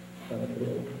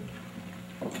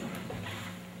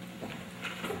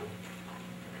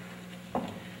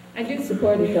 I do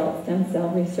support adult stem cell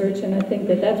research, and I think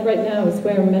that that's right now is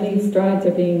where many strides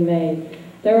are being made.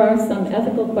 There are some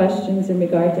ethical questions in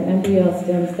regard to embryo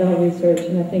stem cell research,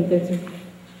 and I think there's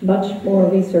much more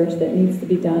research that needs to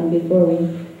be done before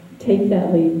we take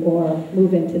that leap or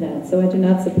move into that. So I do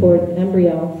not support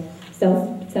embryo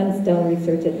stem cell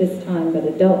research at this time, but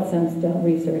adult stem cell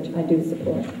research I do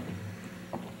support.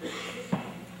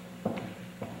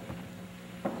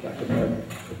 Dr. Barr.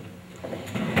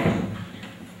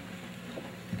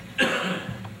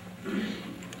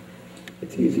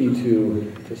 It's easy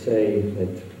to say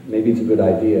that maybe it's a good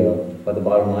idea, but the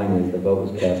bottom line is the vote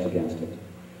was cast against it.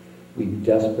 We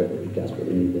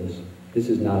desperately need this. This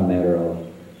is not a matter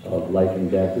of life and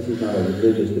death. This is not a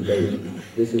religious debate.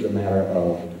 This is a matter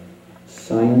of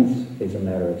science. It's a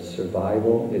matter of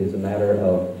survival. It is a matter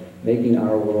of making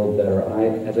our world better.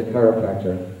 As a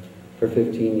chiropractor for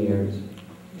 15 years,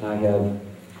 I have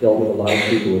dealt with a lot of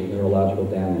people with neurological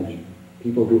damage,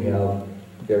 people who have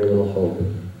very little hope.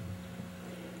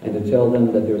 And to tell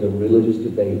them that there's a religious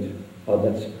debate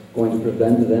that's going to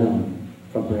prevent them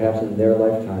from perhaps in their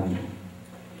lifetime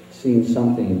seeing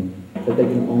something that they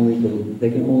can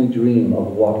only dream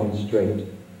of walking straight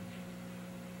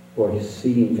or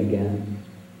seeing again.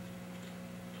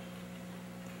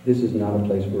 This is not a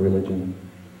place for religion.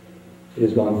 It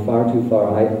has gone far too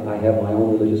far. I have my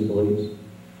own religious beliefs,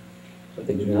 but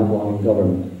they do not belong in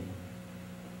government.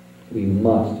 We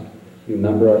must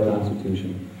remember our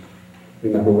Constitution,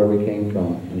 remember where we came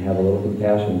from, and have a little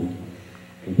compassion.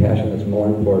 Compassion that's more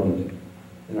important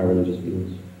than our religious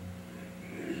views.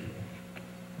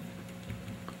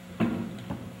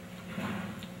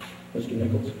 Mr.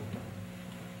 Nichols.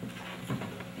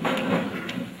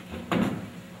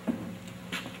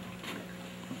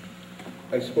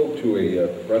 I spoke to a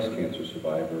breast cancer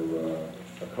survivor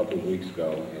a couple of weeks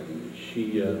ago, and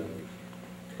she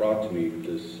brought to me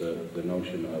this the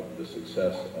notion of the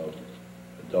success of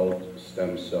adult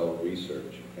stem cell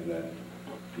research, and that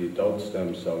the adult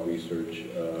stem cell research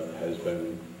has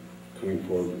been coming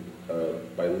forward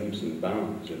by leaps and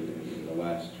bounds in the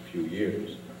last few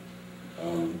years.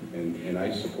 And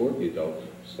I support the adult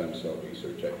stem cell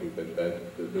research. I think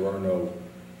that there are no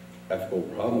ethical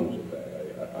problems with that.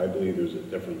 I believe there's a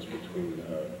difference between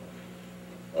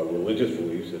religious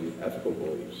beliefs and ethical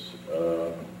beliefs.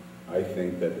 I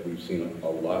think that we've seen a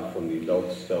lot from the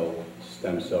adult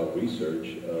stem cell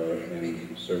research,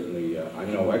 and certainly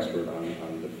I'm no expert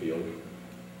on the field,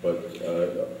 but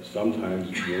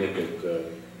sometimes you look at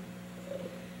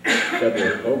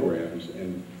federal programs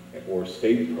or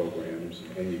state programs,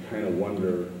 and you kind of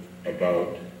wonder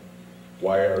about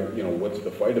what's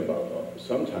the fight about?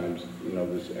 Sometimes,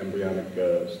 this embryonic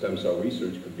stem cell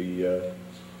research could be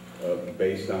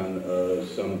based on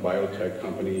some biotech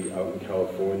company out in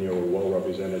California or well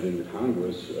represented in the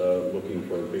Congress looking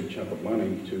for a big chunk of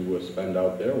money to spend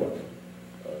out their way.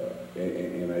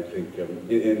 And I think,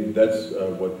 and that's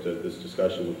what this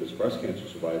discussion with this breast cancer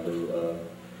survivor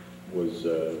was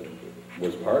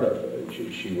part of.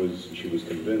 She was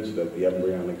convinced that the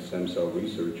embryonic stem cell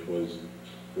research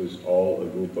was all a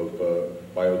group of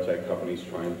biotech companies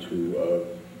trying to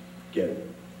get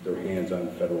their hands on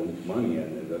federal money,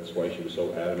 and that's why she was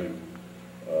so adamant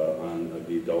on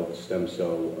the adult stem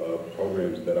cell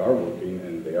programs that are working,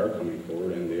 and they are coming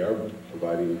forward, and they are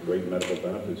providing great medical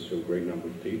benefits to a great number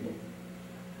of people.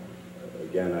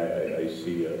 Again, I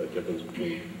see a difference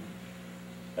between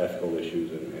ethical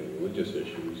issues and religious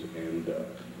issues, and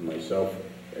myself,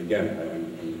 again,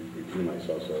 I'm repeating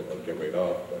myself, so I'll get right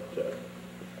off, but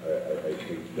I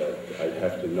think that I'd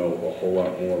have to know a whole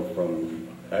lot more from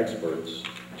experts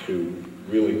to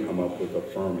really come up with a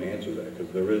firm answer to that,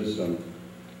 because there is some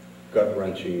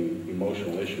gut-wrenching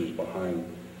emotional issues behind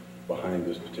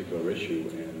this particular issue,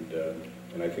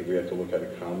 and I think we have to look at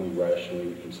it calmly,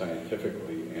 rationally, and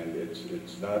scientifically, and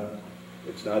it's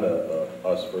not a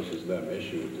us versus them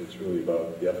issue. It's really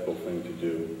about the ethical thing to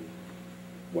do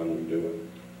when we do it.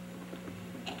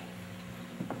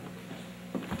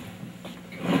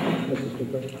 Mrs.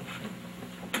 Cooper?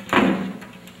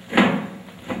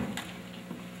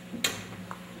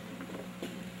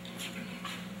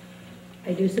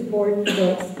 I do support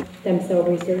adult stem cell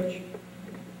research.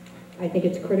 I think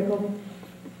it's critical.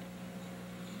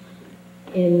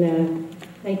 In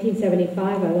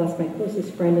 1975, I lost my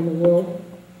closest friend in the world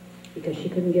because she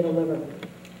couldn't get a liver.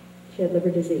 She had liver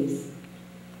disease,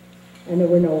 and there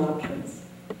were no options.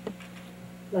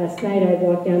 Last night, I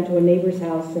walked down to a neighbor's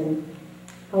house and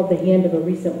held the hand of a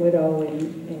recent widow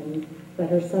and let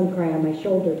her son cry on my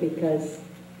shoulder because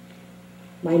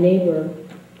my neighbor,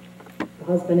 the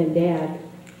husband and dad,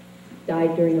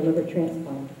 died during a liver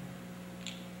transplant.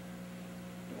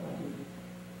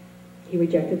 He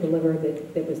rejected the liver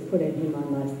that was put in him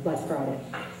on last Friday.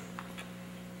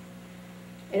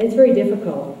 And it's very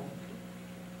difficult.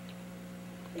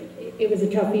 It was a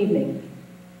tough evening.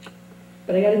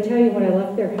 But I got to tell you, when I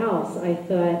left their house, I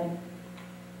thought,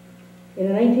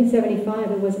 in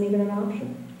 1975, it wasn't even an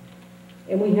option.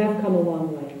 And we have come a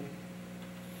long way.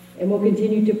 And we'll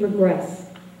continue to progress.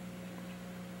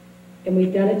 And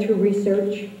we've done it through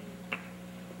research.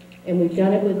 And we've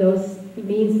done it with those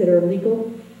means that are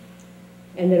legal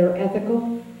and that are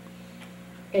ethical.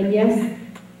 And yes,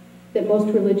 that most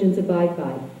religions abide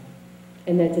by.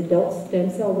 And that's adult stem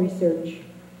cell research.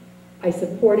 I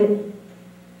support it.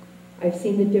 I've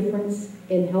seen the difference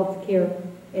in healthcare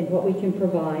and what we can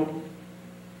provide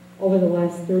over the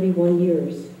last 31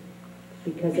 years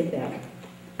because of that.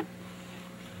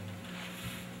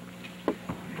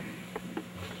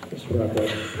 Mr. Rockwell?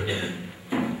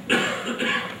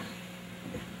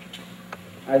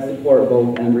 I support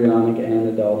both embryonic and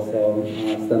adult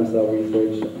stem cell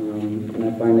research, and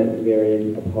I find it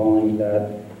very appalling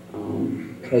that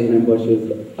President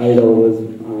Bush's idol was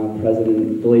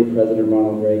the late President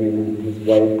Ronald Reagan, and his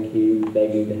wife came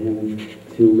begging to him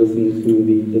to listen to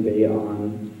the debate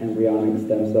on embryonic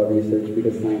stem cell research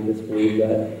because scientists believe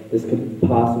that this could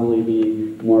possibly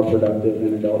be more productive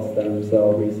than adult stem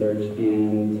cell research,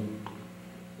 and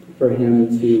for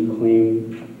him to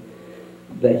claim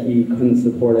that he couldn't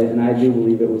support it, and I do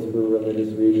believe it was for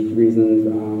religious reasons.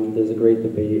 There's a great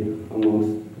debate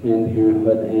amongst Planned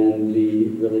Parenthood and the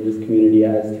religious community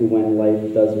as to when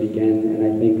life does begin, and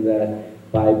I think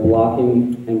that by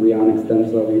blocking embryonic stem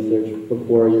cell research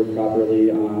before you're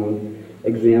properly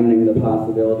examining the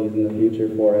possibilities in the future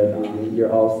for it,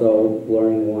 you're also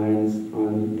blurring the lines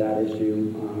on that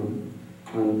issue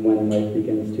on when life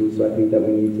begins too. So I think that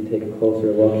we need to take a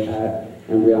closer look at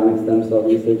embryonic stem cell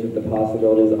research. If the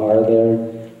possibilities are there,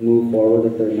 move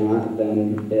forward. If they're not,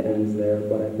 then it ends there.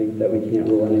 But I think that we can't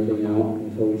rule anything out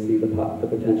until we see the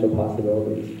potential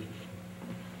possibilities.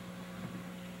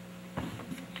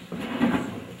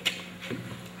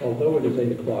 Although it is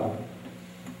 8 o'clock,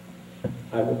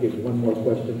 I will give one more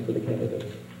question for the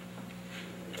candidates.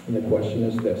 And the question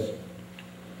is this: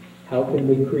 how can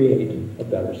we create a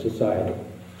better society?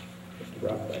 Mr.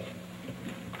 Brockway.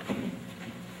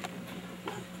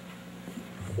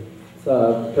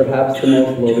 It's perhaps the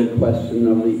most loaded question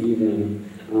of the evening.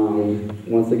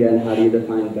 Once again, how do you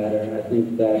define better? I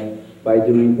think that by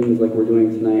doing things like we're doing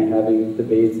tonight, having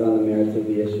debates on the merits of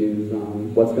the issues,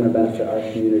 what's going to benefit our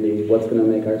community, what's going to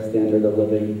make our standard of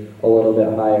living a little bit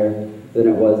higher than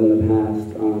it was in the past,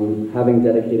 having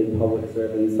dedicated public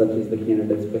servants such as the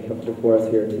candidates before us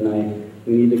here tonight,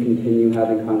 we need to continue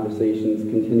having conversations,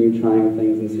 continue trying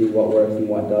things and see what works and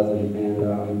what doesn't.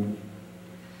 And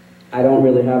I don't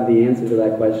really have the answer to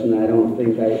that question. I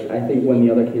think when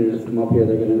the other candidates come up here,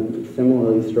 they're going to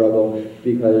similarly struggle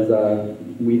because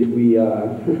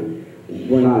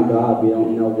we're not God. We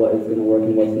don't know what is going to work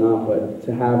and what's not. But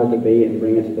to have a debate and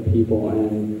bring it to the people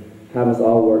and have us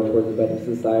all work towards a better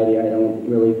society, I don't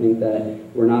really think that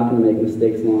we're not going to make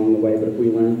mistakes along the way. But if we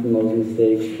learn from those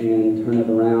mistakes and turn it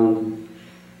around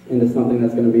into something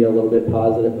that's going to be a little bit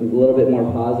positive, a little bit more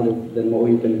positive than what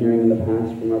we've been hearing in the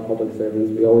past from our public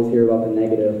servants. We always hear about the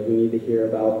negative. We need to hear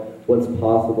about what's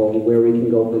possible and where we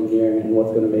can go from here and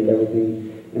what's going to make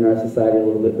everything in our society a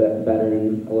little bit better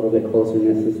and a little bit closer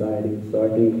knit society. So I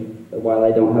think that while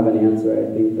I don't have an answer,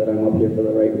 I think that I'm up here for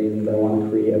the right reasons. I want to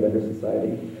create a better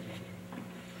society.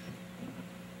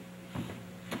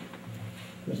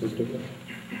 Mrs. Dugan.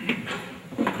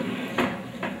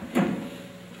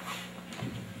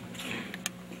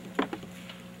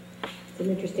 It's an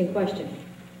interesting question.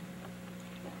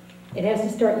 It has to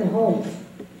start in the homes.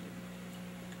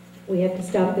 We have to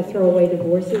stop the throwaway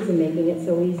divorces and making it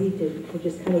so easy to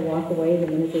just kind of walk away the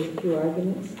minute there's a few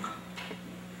arguments.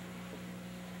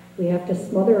 We have to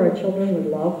smother our children with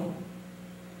love,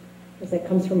 because that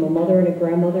comes from a mother and a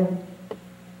grandmother.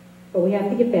 But we have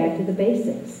to get back to the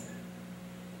basics.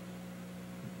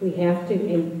 We have to,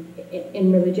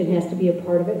 and religion has to be a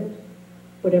part of it.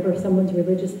 Whatever someone's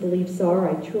religious beliefs are,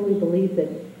 I truly believe that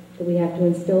we have to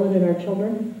instill it in our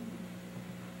children.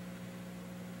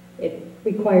 It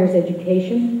requires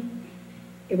education.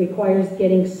 It requires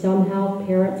getting somehow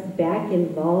parents back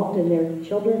involved in their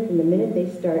children from the minute they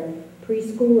start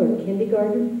preschool or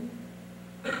kindergarten.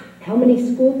 How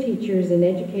many school teachers and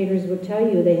educators would tell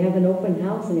you they have an open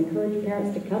house and encourage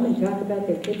parents to come and talk about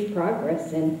their kids'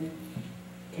 progress, and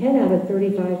 10 out of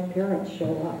 35 parents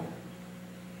show up.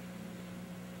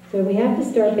 So we have to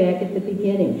start back at the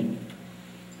beginning.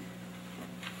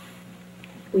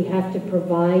 We have to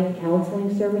provide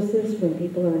counseling services when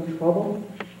people are in trouble.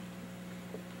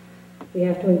 We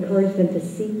have to encourage them to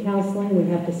seek counseling.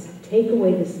 We have to take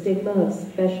away the stigma of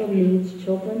special needs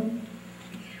children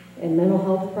and mental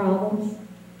health problems,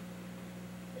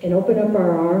 and open up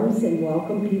our arms and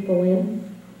welcome people in.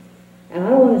 And I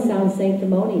don't want to sound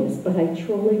sanctimonious, but I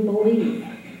truly believe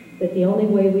that the only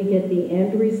way we get the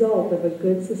end result of a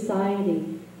good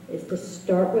society is to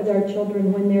start with our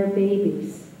children when they're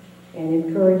babies and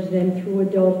encourage them through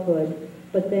adulthood,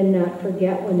 but then not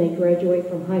forget when they graduate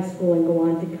from high school and go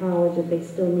on to college that they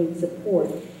still need support.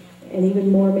 And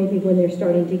even more maybe when they're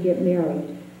starting to get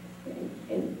married.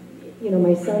 And you know,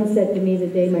 my son said to me the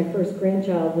day my first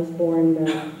grandchild was born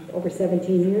over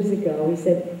 17 years ago, he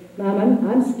said, "Mom,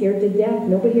 I'm scared to death.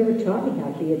 Nobody ever taught me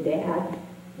how to be a dad."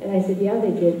 And I said, "Yeah,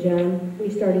 they did, John. We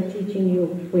started teaching you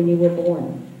when you were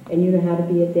born, and you know how to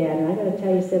be a dad." And I got to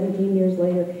tell you, 17 years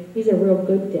later, he's a real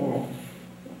good dad.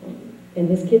 And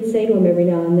his kids say to him every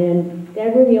now and then,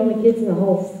 "Dad, we're the only kids in the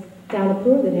whole town of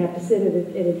Peru that have to sit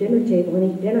at a dinner table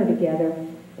and eat dinner together."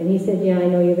 And he said, "Yeah, I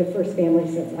know you're the first family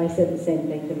since." I said the same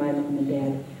thing to my mom and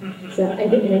dad. So I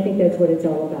think that's what it's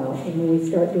all about. And when we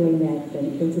start doing that,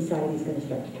 then society's going to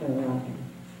start to turn around.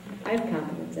 I have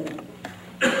confidence in it.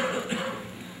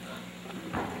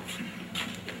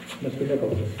 Mr.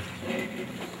 Nichols.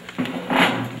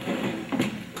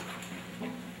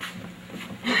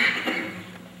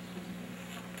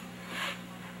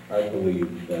 I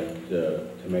believe that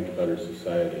to make a better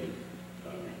society,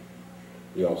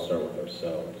 we all start with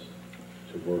ourselves,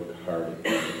 to work hard at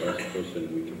being the best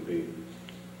person we can be.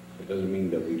 It doesn't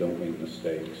mean that we don't make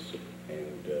mistakes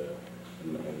and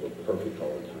we're perfect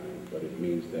all the time, but it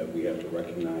means that we have to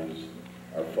recognize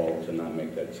our faults and not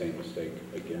make that same mistake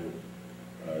again.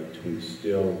 To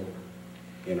instill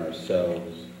in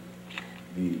ourselves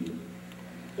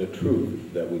the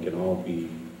truth that we can all be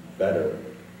better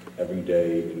every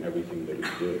day in everything that we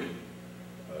do.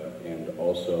 And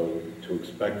also to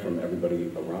expect from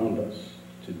everybody around us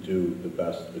to do the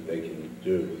best that they can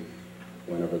do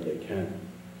whenever they can.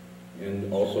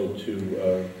 And also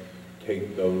to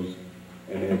take those,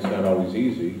 and it's not always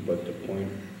easy, but to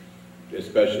point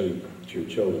especially to your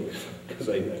children, because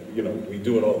we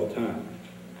do it all the time.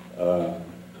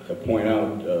 To point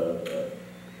out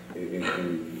in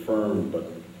firm but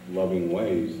loving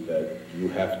ways that you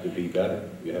have to be better.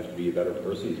 You have to be a better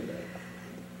person today.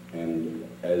 And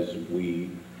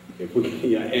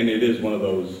and it is one of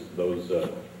those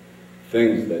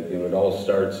things that, it all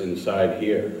starts inside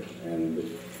here, and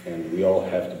we all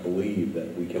have to believe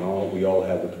that we all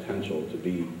have the potential to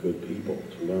be good people,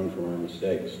 to learn from our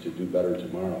mistakes, to do better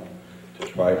tomorrow, to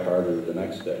try harder the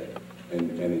next day,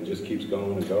 and it just keeps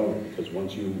going and going, because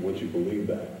once you believe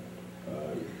that,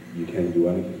 you can do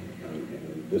anything. And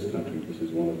in this country, this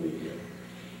is one of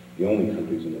the only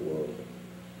countries in the world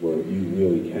where you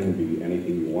really can be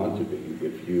anything you want to be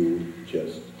if you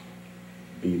just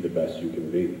be the best you can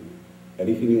be.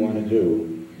 Anything you want to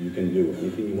do, you can do.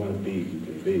 Anything you want to be, you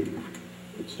can be.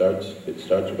 It starts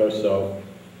with ourselves.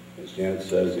 As Janet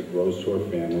says, it grows to our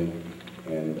family,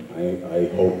 and I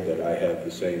hope that I have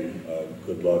the same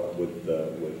good luck with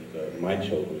my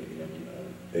children when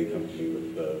they come to me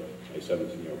with my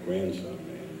 17-year-old grandson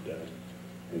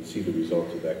and see the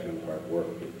results of that kind of hard work.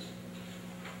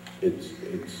 It's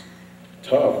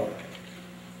tough,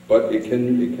 but it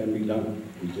can be done.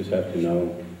 We just have to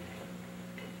know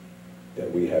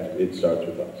that it starts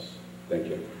with us. Thank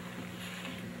you.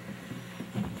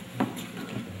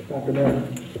 Dr.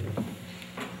 Barron.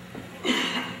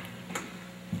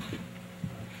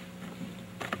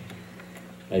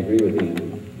 I agree with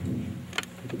Andy.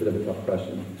 It's a bit of a tough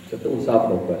question. It's a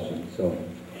philosophical question. So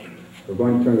if we're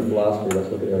going to turn to philosophy,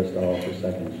 let's look at Aristotle for a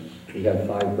second. We have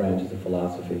 5 branches of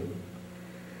philosophy.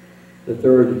 The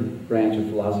third branch of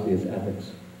philosophy is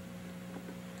ethics.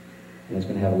 And it's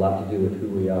going to have a lot to do with who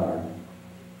we are.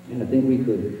 And I think we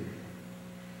could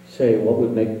say what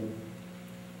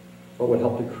would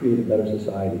help to create a better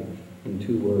society in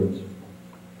 2 words.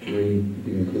 3, if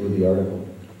you include the article.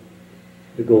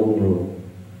 The golden rule.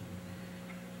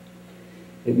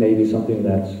 It may be something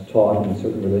that's taught in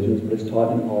certain religions, but it's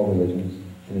taught in all religions,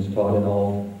 and it's taught in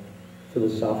all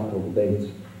philosophical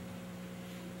debates.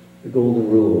 The golden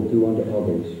rule, do unto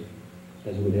others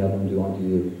as you would have them do unto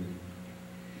you.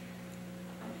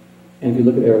 And if you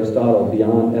look at Aristotle,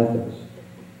 beyond ethics,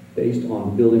 based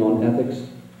on building on ethics,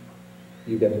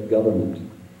 you get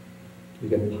government, you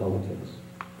get politics.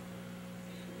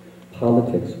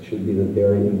 Politics should be the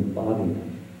very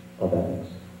embodiment of ethics.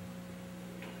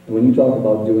 And when you talk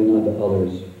about doing unto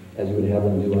others as you would have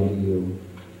them do unto you,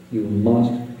 you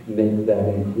must make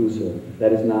that inclusive.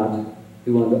 That is not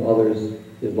do unto others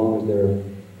as long as they're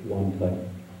one type.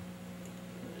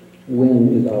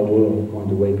 When is our world going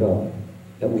to wake up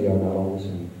that we are not all the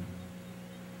same?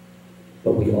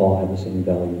 But we all have the same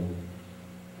value,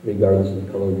 regardless of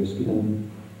the color of your skin,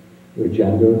 your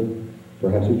gender,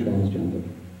 perhaps you're transgender.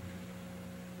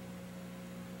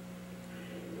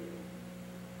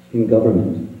 In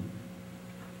government,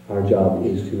 our job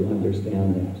is to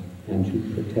understand that and to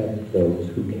protect those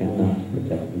who cannot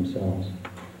protect themselves,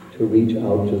 to reach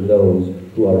out to those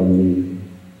who are in need,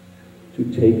 to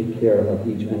take care of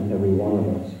each and every one of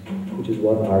us, which is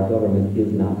what our government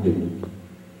is not doing.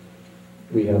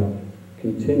 We have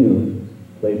continually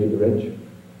played to the rich.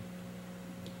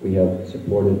 We have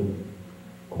supported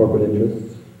corporate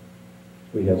interests.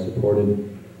 We have supported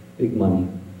big money.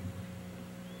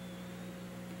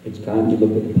 It's time to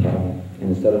look at the pie, and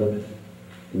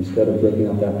instead of breaking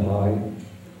up that pie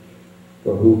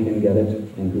for who can get it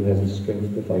and who has the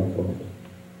strength to fight for it,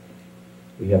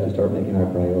 we have to start making our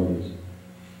priorities.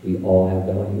 We all have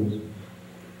values.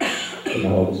 They're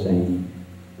not all the same,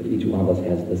 but each one of us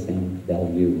has the same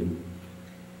value.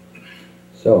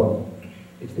 So,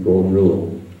 it's the golden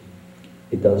rule.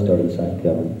 It does start inside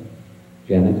Kevin.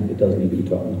 Janet, it does need to be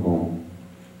taught in the home.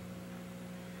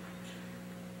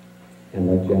 And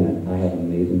like Janet, I have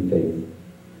amazing faith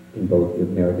in both the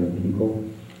American people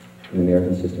and the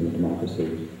American system of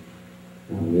democracy.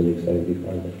 And I'm really excited to be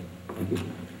part of it. Thank you.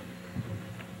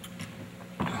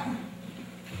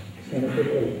 Senator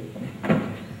Lee.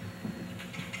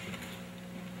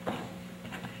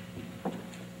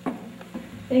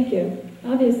 Thank you.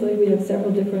 Obviously, we have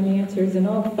several different answers and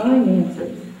all fine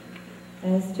answers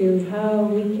as to how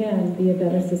we can be a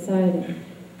better society.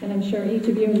 And I'm sure each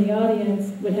of you in the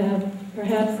audience would have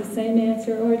perhaps the same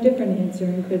answer or a different answer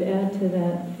and could add to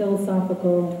that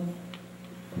philosophical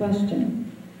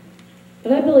question.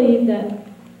 But I believe that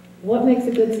what makes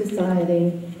a good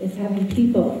society is having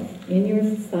people in your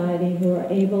society who are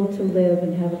able to live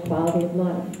and have a quality of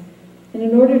life. And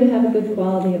in order to have a good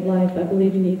quality of life, I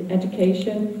believe you need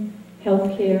education,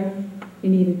 health care, you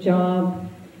need a job,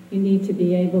 you need to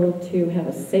be able to have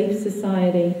a safe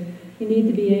society, You need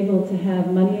to be able to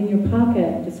have money in your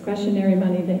pocket, discretionary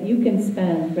money that you can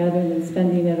spend rather than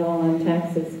spending it all on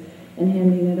taxes and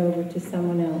handing it over to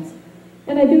someone else.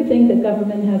 And I do think that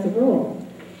government has a role.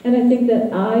 And I think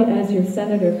that I, as your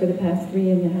senator for the past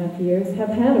 3.5 years, have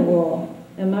had a role.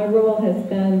 And my role has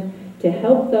been to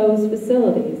help those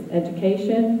facilities,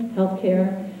 education,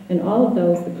 healthcare, and all of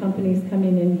those, the companies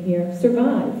coming in here,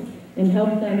 survive and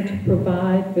help them to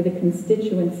provide for the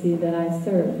constituency that I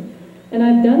serve. And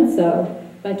I've done so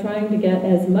by trying to get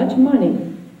as much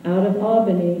money out of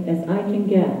Albany as I can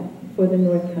get for the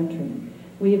North Country.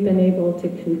 We have been able to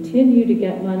continue to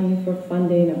get money for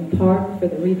funding a park for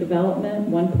the redevelopment,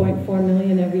 $1.4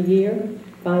 million every year,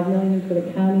 $5 million for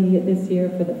the county this year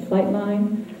for the flight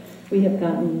line. We have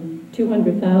gotten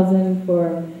 $200,000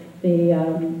 for the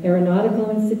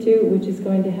Aeronautical Institute, which is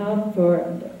going to help for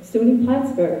SUNY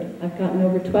Plattsburgh. I've gotten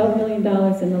over $12 million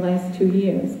in the last 2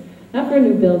 years. Not for a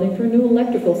new building, for a new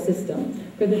electrical system,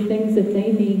 for the things that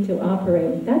they need to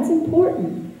operate. That's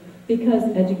important because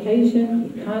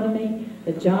education, economy,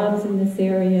 the jobs in this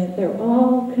area, they're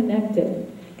all connected.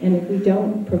 And if we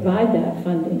don't provide that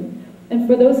funding, and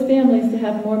for those families to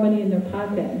have more money in their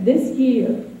pocket, this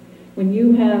year, when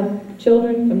you have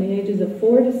children from the ages of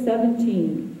 4 to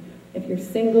 17, if you're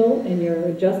single and your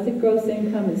adjusted gross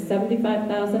income is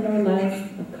 $75,000 or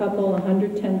less, a couple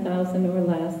 $110,000 or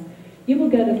less, you will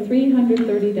get a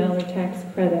 $330 tax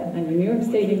credit on your New York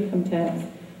State income tax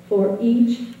for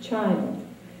each child.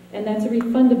 And that's a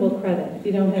refundable credit if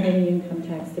you don't have any income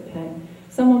tax to pay.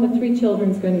 Someone with 3 children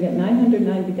is going to get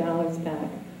 $990 back,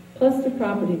 plus the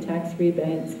property tax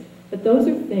rebates. But those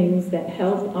are things that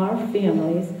help our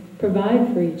families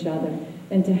provide for each other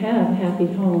and to have happy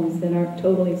homes that aren't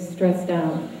totally stressed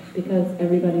out because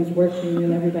everybody's working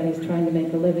and everybody's trying to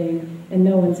make a living and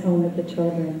no one's home with the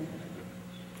children.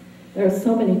 There are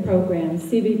so many programs.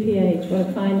 CBPH, what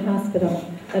a fine hospital.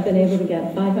 I've been able to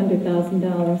get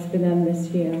 $500,000 for them this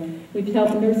year. We've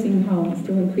helped nursing homes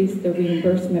to increase the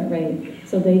reimbursement rate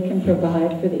so they can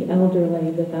provide for the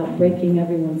elderly without breaking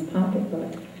everyone's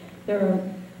pocketbook. There are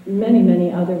many,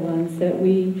 many other ones that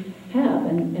we have,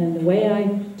 and the way I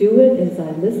do it is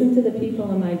I listen to the people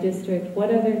in my district. What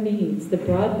are their needs? The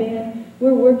broadband,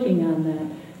 we're working on that.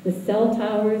 The cell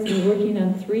towers, we're working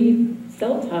on 3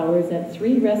 cell towers at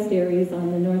 3 rest areas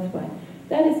on the Northway.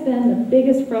 That has been the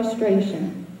biggest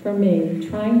frustration for me,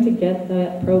 trying to get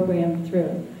that program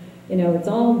through. You know, it's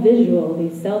all visual,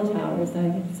 these cell towers.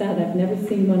 I said I've never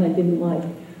seen one I didn't like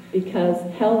because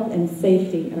health and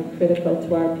safety are critical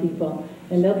to our people,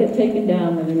 and they'll get taken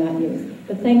down when they're not used.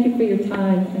 But thank you for your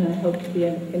time, and I hope to be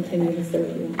able to continue to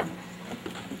serve you.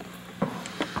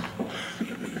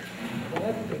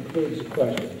 That concludes the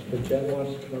questions. If Jen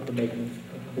wants to come up and make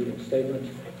concluding statements,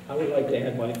 I would like to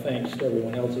add my thanks to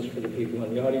everyone else's for the people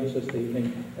in the audience this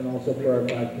evening, and also for our 5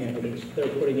 candidates. They're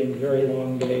putting in very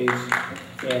long days,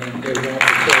 and they want to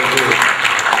serve you.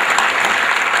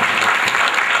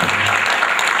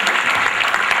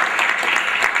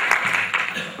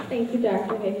 Thank you,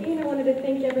 Dr. Hickey, and I wanted to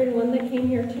thank everyone that came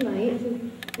here tonight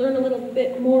to learn a little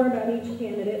bit more about each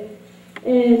candidate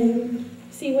and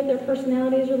see what their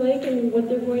personalities are like and what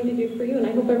they're going to do for you, and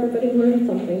I hope everybody learned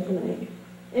something tonight.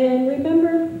 And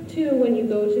remember, too, when you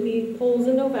go to the polls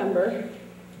in November,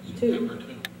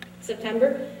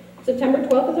 September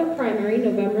 12th is our primary,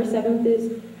 November 7th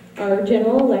is our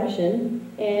general election,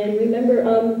 and remember,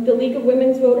 the League of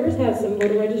Women's Voters has some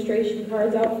voter registration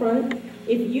cards out front.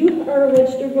 If you are a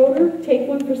registered voter, take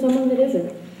one for someone that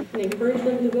isn't, and encourage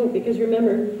them to vote, because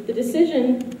remember, the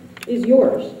decision is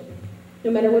yours. No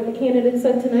matter what the candidate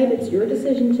said tonight, it's your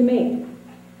decision to make.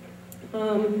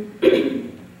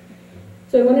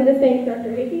 So I wanted to thank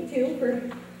Dr. Hickey, too, for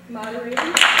moderating. And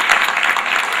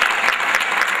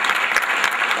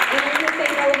I want to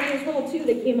thank all of you as well, too,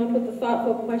 that came up with the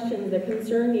thoughtful questions that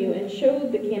concern you and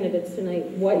showed the candidates tonight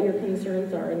what your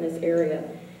concerns are in this area.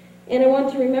 And I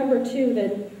want to remember, too,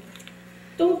 that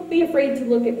don't be afraid to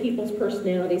look at people's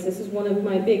personalities. This is one of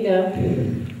my big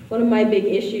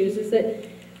issues, is that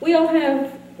we all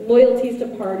have loyalties to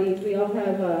parties. We all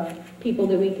have people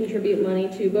that we contribute money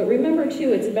to. But remember,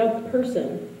 too, it's about the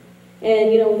person.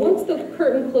 And, you know, once the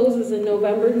curtain closes in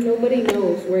November, nobody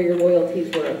knows where your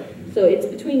loyalties were. So it's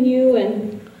between you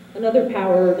and another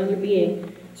power or another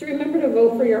being. So remember to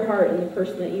vote for your heart and the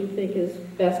person that you think is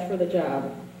best for the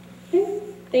job. Okay?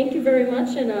 Thank you very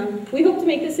much. And we hope to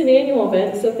make this an annual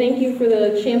event. So thank you for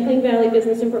the Champlain Valley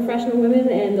Business and Professional Women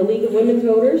and the League of Women's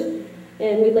Voters.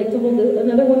 And we'd like to hold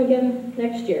another one again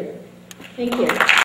next year. Thank you.